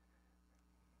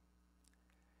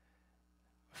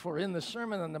 For in the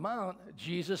Sermon on the Mount,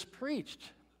 Jesus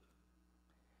preached,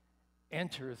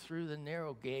 "Enter through the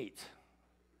narrow gate,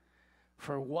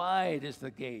 for wide is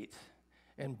the gate,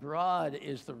 and broad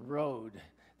is the road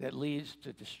that leads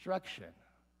to destruction,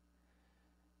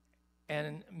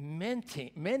 and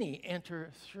many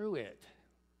enter through it.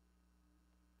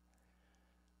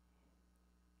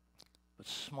 But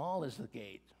small is the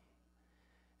gate,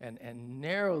 and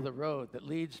narrow the road that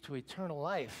leads to eternal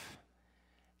life,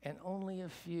 and only a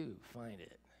few find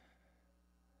it."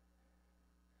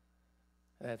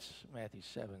 That's Matthew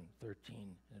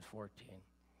 7:13 and 14.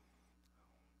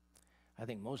 I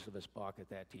think most of us balk at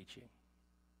that teaching.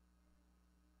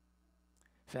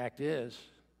 Fact is,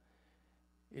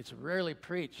 it's rarely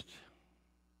preached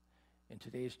in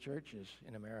today's churches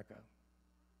in America.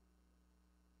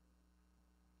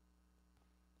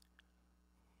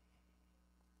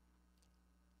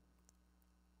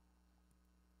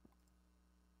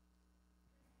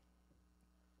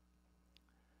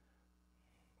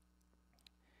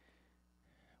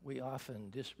 We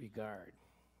often disregard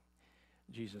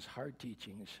Jesus' hard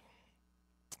teachings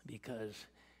because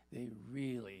they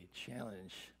really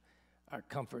challenge our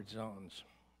comfort zones,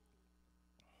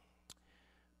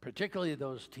 particularly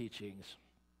those teachings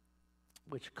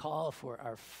which call for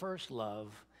our first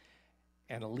love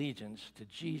and allegiance to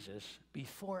Jesus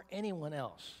before anyone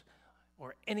else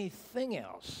or anything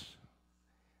else,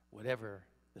 whatever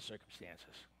the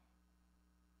circumstances.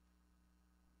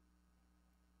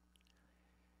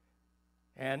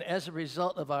 And as a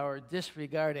result of our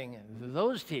disregarding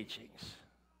those teachings,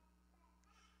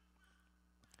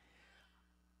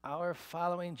 our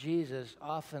following Jesus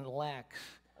often lacks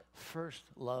first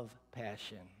love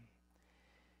passion.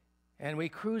 And we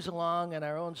cruise along in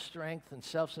our own strength and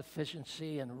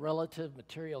self-sufficiency and relative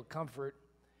material comfort,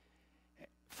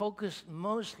 focused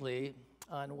mostly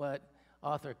on what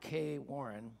author Kay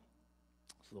Warren,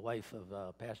 the wife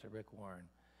of Pastor Rick Warren,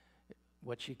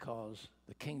 what she calls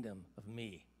the kingdom of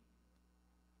me.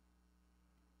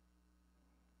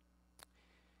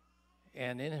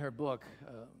 And in her book,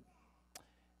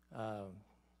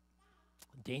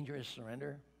 Dangerous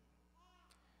Surrender,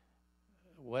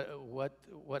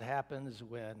 what happens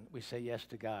when we say yes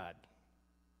to God?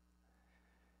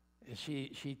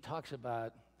 She talks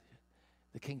about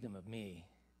the kingdom of me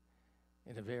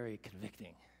in a very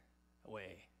convicting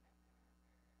way.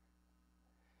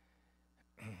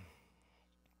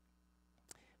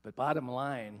 But bottom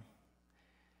line,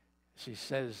 she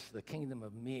says the kingdom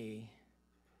of me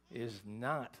is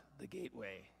not the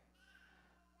gateway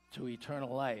to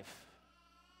eternal life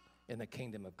in the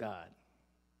kingdom of God.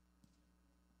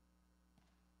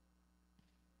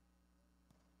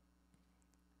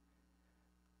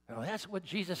 Now that's what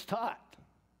Jesus taught.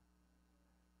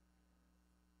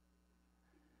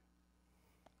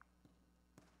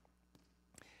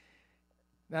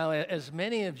 Now, as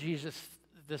many of Jesus'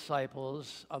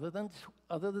 disciples, other than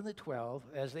the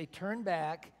 12, as they turned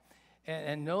back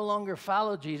and no longer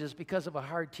followed Jesus because of a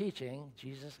hard teaching,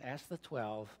 Jesus asked the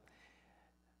 12,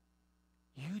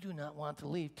 "You do not want to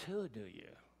leave too, do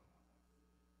you?"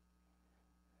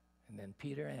 And then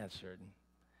Peter answered,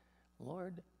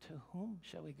 "Lord, to whom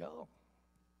shall we go?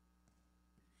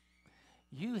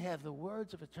 You have the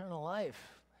words of eternal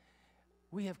life.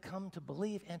 We have come to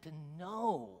believe and to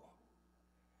know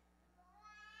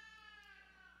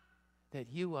that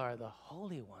you are the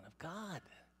Holy One of God.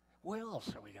 Where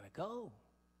else are we going to go?"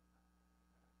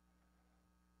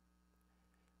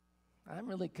 I'm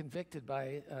really convicted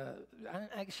by, I'm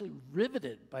actually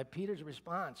riveted by Peter's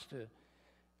response to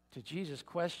Jesus'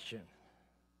 question.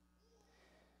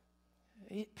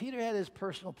 Peter had his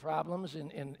personal problems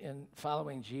in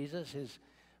following Jesus. His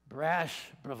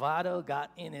brash bravado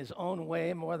got in his own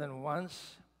way more than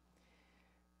once.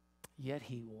 Yet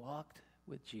he walked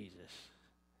with Jesus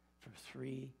for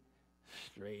 3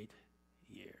 straight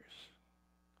years.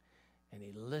 And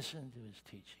he listened to his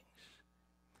teachings.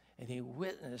 And he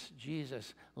witnessed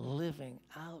Jesus living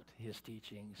out his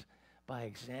teachings by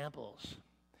examples.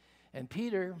 And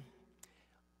Peter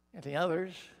and the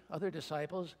other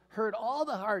disciples, heard all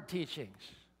the hard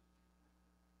teachings.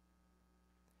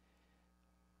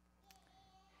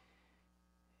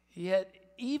 Yet,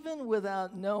 even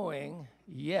without knowing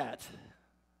yet,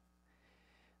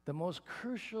 the most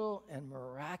crucial and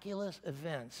miraculous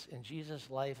events in Jesus'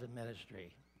 life and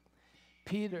ministry,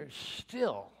 Peter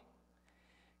still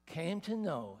came to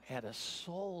know at a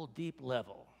soul-deep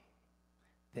level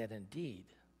that indeed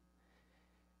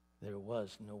there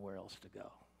was nowhere else to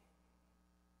go.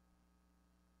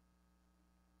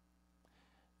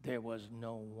 There was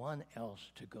no one else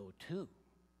to go to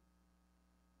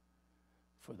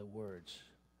for the words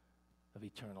of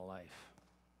eternal life.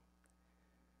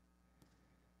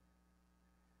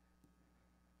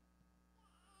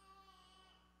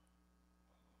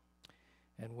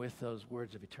 And with those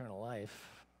words of eternal life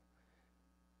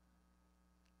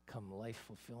come life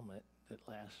fulfillment that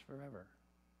lasts forever.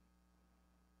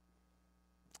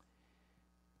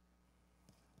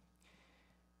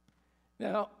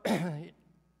 Now,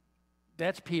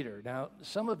 that's Peter. Now,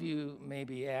 some of you may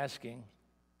be asking,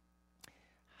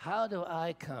 how do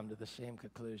I come to the same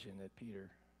conclusion that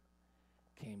Peter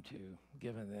came to,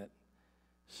 given that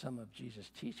some of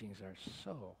Jesus' teachings are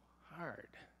so hard?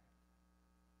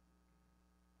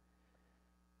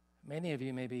 Many of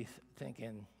you may be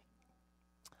thinking,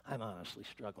 I'm honestly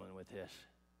struggling with this.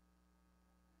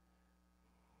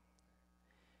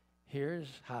 Here's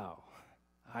how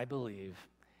I believe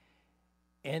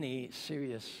any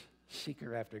serious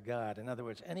seeker after God, in other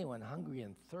words, anyone hungry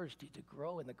and thirsty to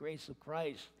grow in the grace of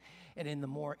Christ and in the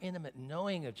more intimate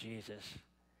knowing of Jesus,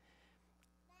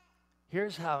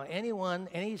 here's how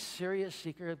any serious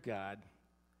seeker of God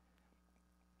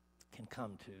can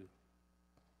come to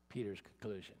Peter's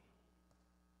conclusion.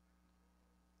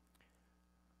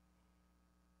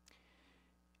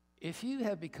 If you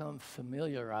have become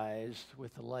familiarized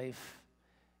with the life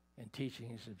and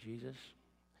teachings of Jesus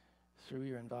through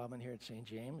your involvement here at St.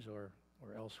 James or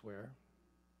elsewhere,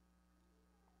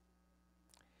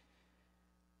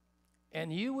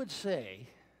 and you would say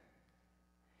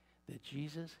that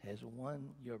Jesus has won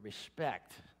your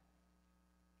respect,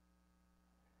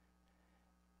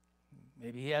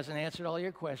 maybe he hasn't answered all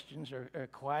your questions or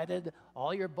quieted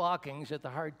all your balkings at the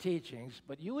hard teachings,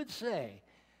 but you would say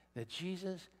that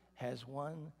Jesus has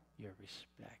won your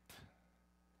respect.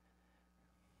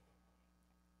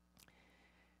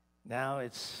 Now,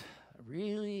 it's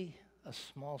really a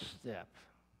small step.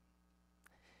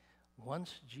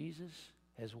 Once Jesus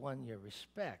has won your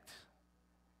respect,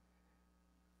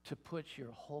 to put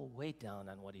your whole weight down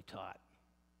on what he taught.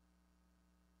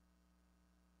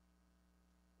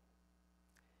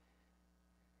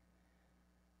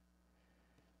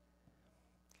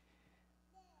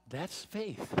 That's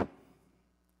faith.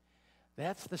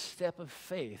 That's the step of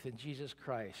faith in Jesus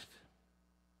Christ.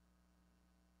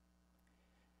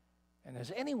 And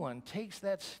as anyone takes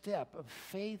that step of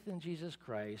faith in Jesus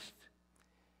Christ,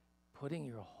 putting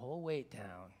your whole weight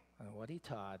down on what he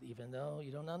taught, even though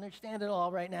you don't understand it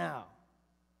all right now,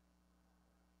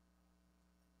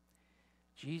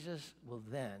 Jesus will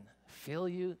then fill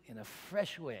you in a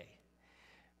fresh way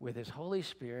with his Holy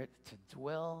Spirit to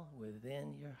dwell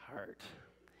within your heart.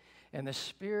 And the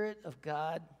Spirit of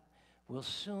God will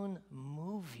soon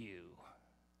move you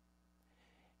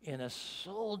in a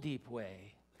soul-deep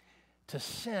way to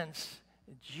sense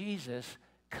Jesus'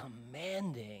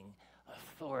 commanding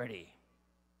authority.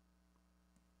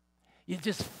 You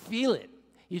just feel it.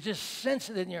 You just sense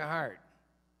it in your heart.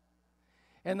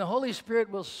 And the Holy Spirit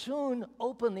will soon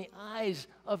open the eyes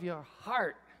of your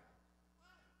heart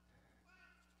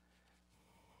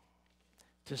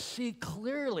to see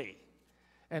clearly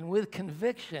and with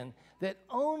conviction that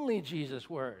only Jesus'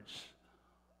 words,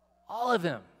 all of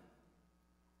them,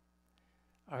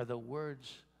 are the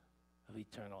words of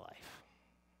eternal life.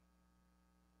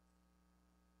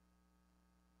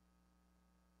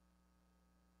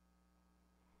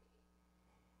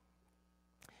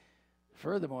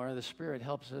 Furthermore, the Spirit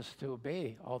helps us to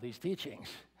obey all these teachings.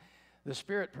 The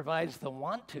Spirit provides the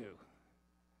want to. And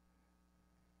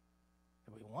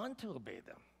we want to obey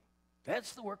them.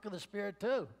 That's the work of the Spirit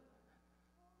too.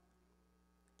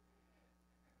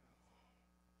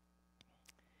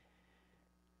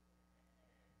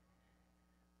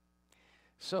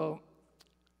 So,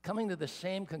 coming to the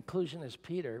same conclusion as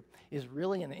Peter is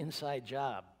really an inside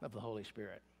job of the Holy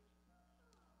Spirit.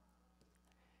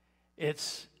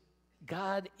 It's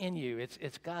God in you.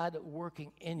 It's God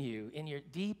working in you,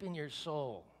 deep in your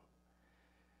soul.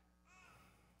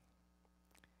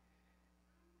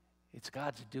 It's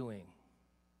God's doing.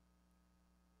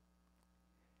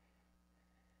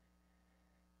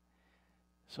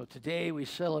 So today we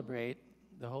celebrate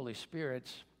the Holy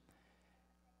Spirit's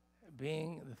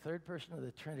being the third person of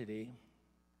the Trinity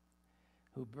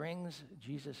who brings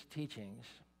Jesus' teachings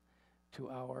to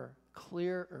our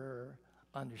clearer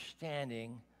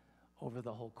understanding over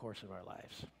the whole course of our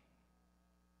lives.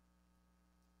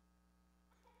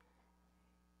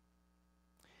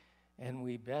 And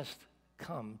we best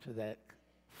come to that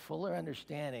fuller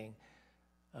understanding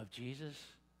of Jesus'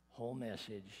 whole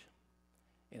message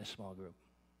in a small group.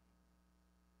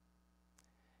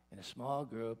 In a small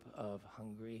group of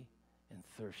hungry and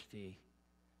thirsty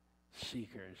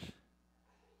seekers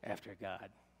after God.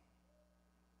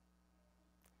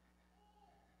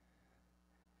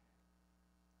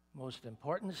 Most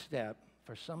important step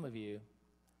for some of you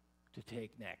to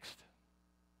take next,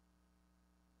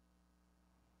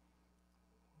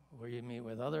 where you meet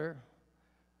with other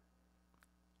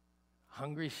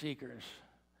hungry seekers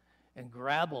and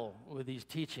grapple with these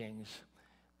teachings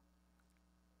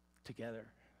together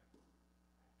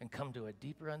and come to a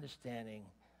deeper understanding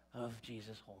of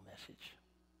Jesus' whole message.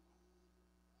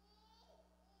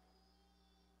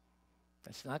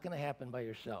 It's not going to happen by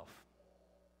yourself.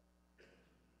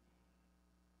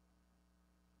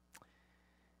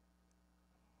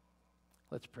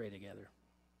 Let's pray together.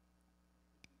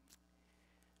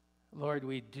 Lord,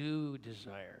 we do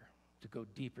desire to go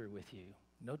deeper with you.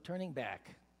 No turning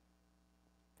back,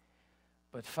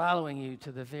 but following you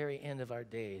to the very end of our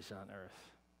days on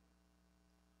earth.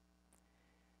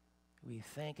 We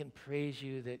thank and praise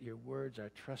you that your words are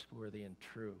trustworthy and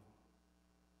true.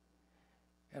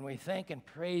 And we thank and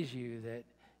praise you that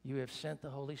you have sent the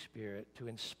Holy Spirit to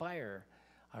inspire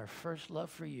our first love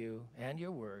for you and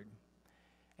your word,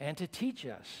 and to teach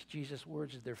us Jesus'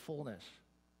 words in their fullness.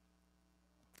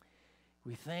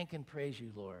 We thank and praise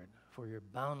you, Lord, for your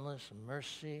boundless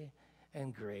mercy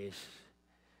and grace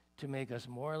to make us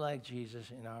more like Jesus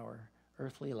in our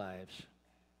earthly lives,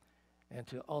 and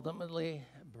to ultimately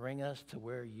bring us to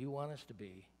where you want us to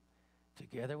be,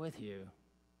 together with you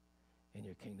in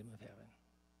your kingdom of heaven.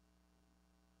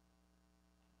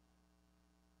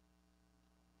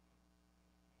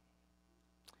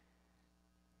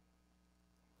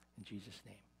 In Jesus'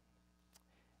 name,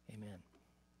 amen.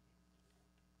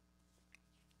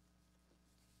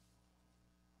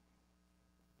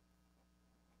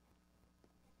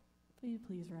 Will you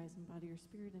please rise and bow to your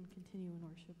spirit and continue in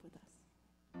worship with us?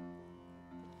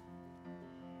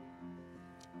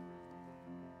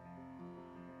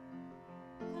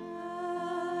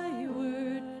 Thy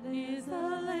word is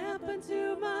a lamp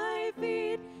unto my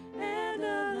feet and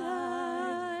a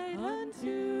light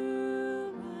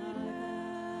unto my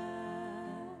path.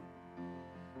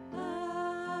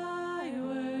 Thy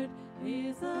word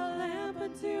is a lamp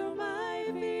unto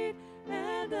my feet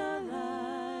and a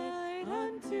light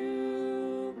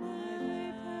unto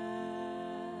my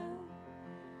path.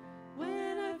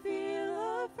 When I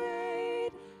feel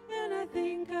afraid and I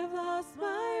think I've lost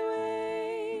my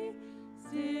way,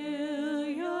 still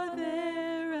you're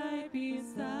there right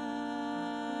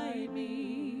beside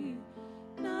me.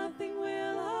 Nothing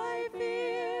will I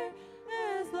fear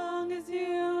as long as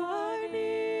you are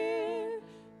near.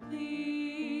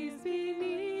 Please be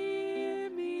near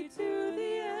me to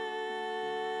the end.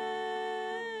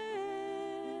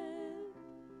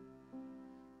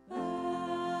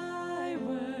 Thy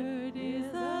word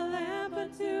is a lamp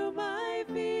unto my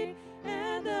feet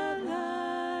and a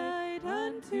light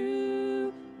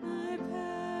unto my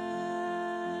path.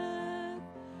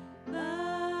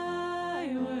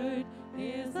 Thy word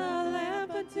is a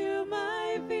lamp unto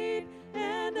my feet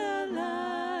and a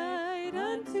light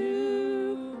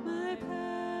unto my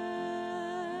path.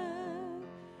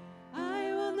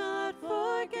 I will not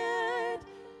forget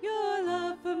your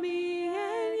love for me,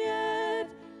 and yet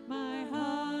my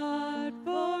heart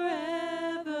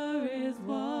forever is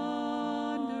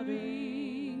wandering.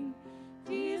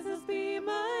 Jesus, be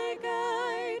my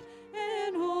guide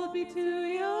and hold me to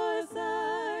your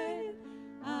side.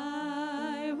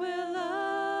 I will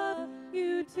love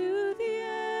you to the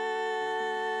end.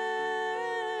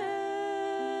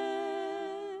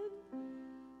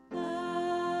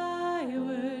 Thy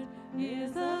word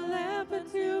is a lamp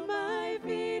unto my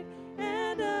feet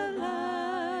and a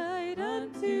light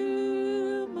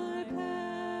unto my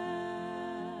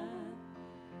path.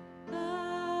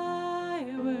 Thy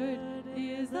word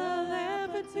is a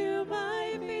lamp unto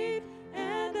my feet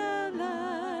and a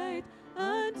light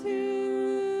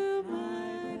unto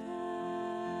my path.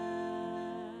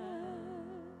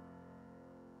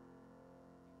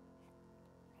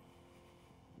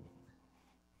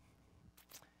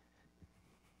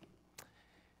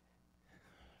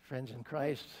 Friends in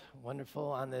Christ,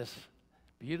 wonderful on this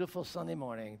beautiful Sunday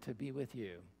morning to be with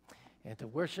you and to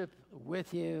worship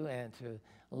with you and to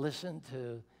listen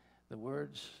to the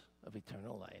words of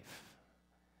eternal life,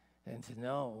 and to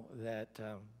know that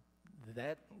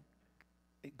that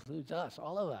includes us,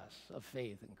 all of us, of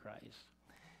faith in Christ.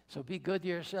 So be good to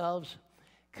yourselves,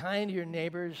 kind to your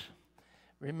neighbors,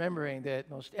 remembering that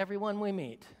most everyone we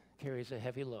meet carries a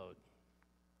heavy load.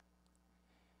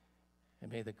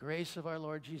 And may the grace of our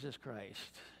Lord Jesus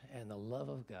Christ and the love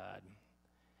of God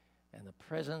and the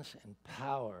presence and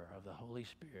power of the Holy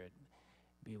Spirit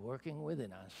be working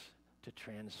within us to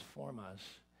transform us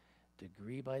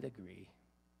degree by degree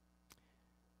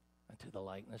unto the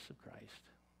likeness of Christ.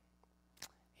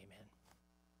 Amen.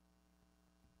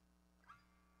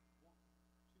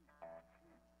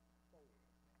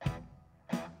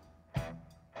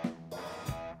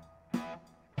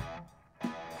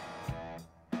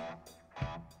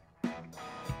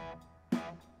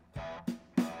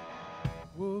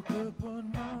 Woke up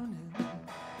one morning,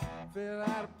 fell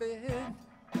out of bed.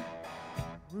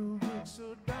 Room looked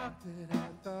so dark that I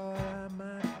thought I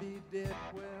might be dead.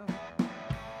 Well,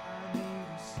 I need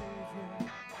a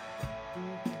Savior who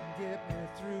can get me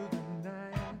through the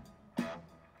night.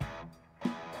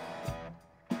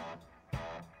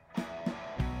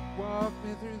 Walk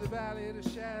me through the valley of the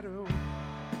shadow and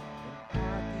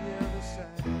out the other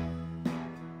side.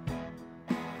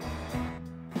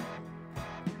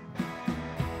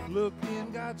 Look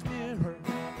in God's mirror,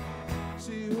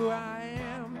 see who I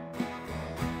am.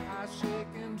 I shake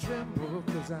and tremble,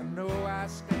 'cause I know I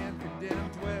stand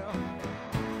condemned. Well,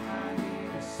 I need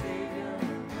a Savior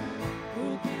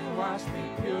who can wash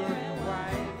me pure and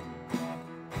white.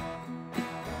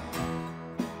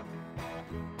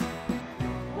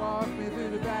 Walk me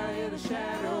through the valley of the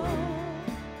shadow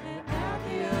and out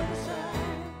the other side.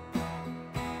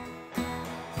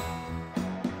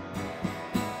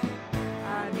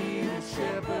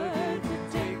 Shepherd to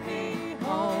take me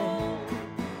home.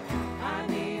 I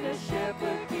need a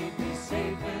shepherd, keep me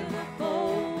safe in the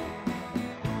fold.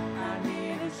 I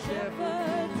need a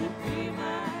shepherd to be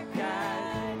my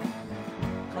guide.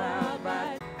 Cloud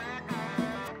by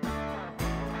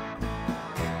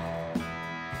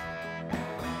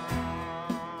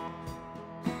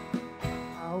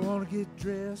I want to get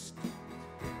dressed,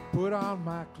 put on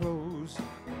my clothes.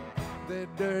 They're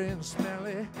dirty and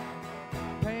smelly,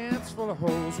 pants full of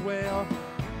holes. Well,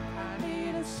 I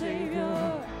need a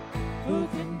Savior who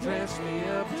can dress me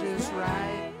up just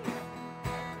right.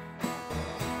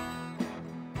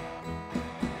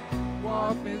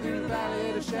 Walk me through the valley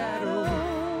of the shadow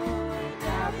and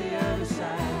out the other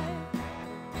side.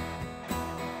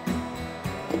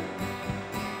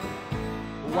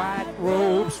 White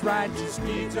robes, righteous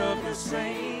deeds of the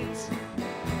saints,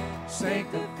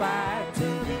 sanctified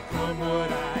to become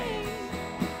what I am.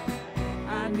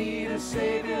 I need a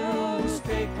Savior who'll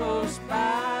stay close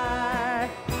by.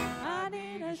 I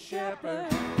need a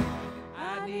shepherd.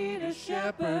 I need a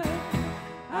shepherd.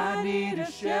 I need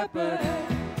a shepherd.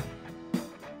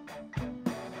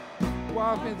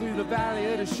 Walk me through the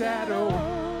valley of the shadow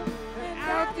and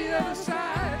out the other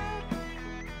side.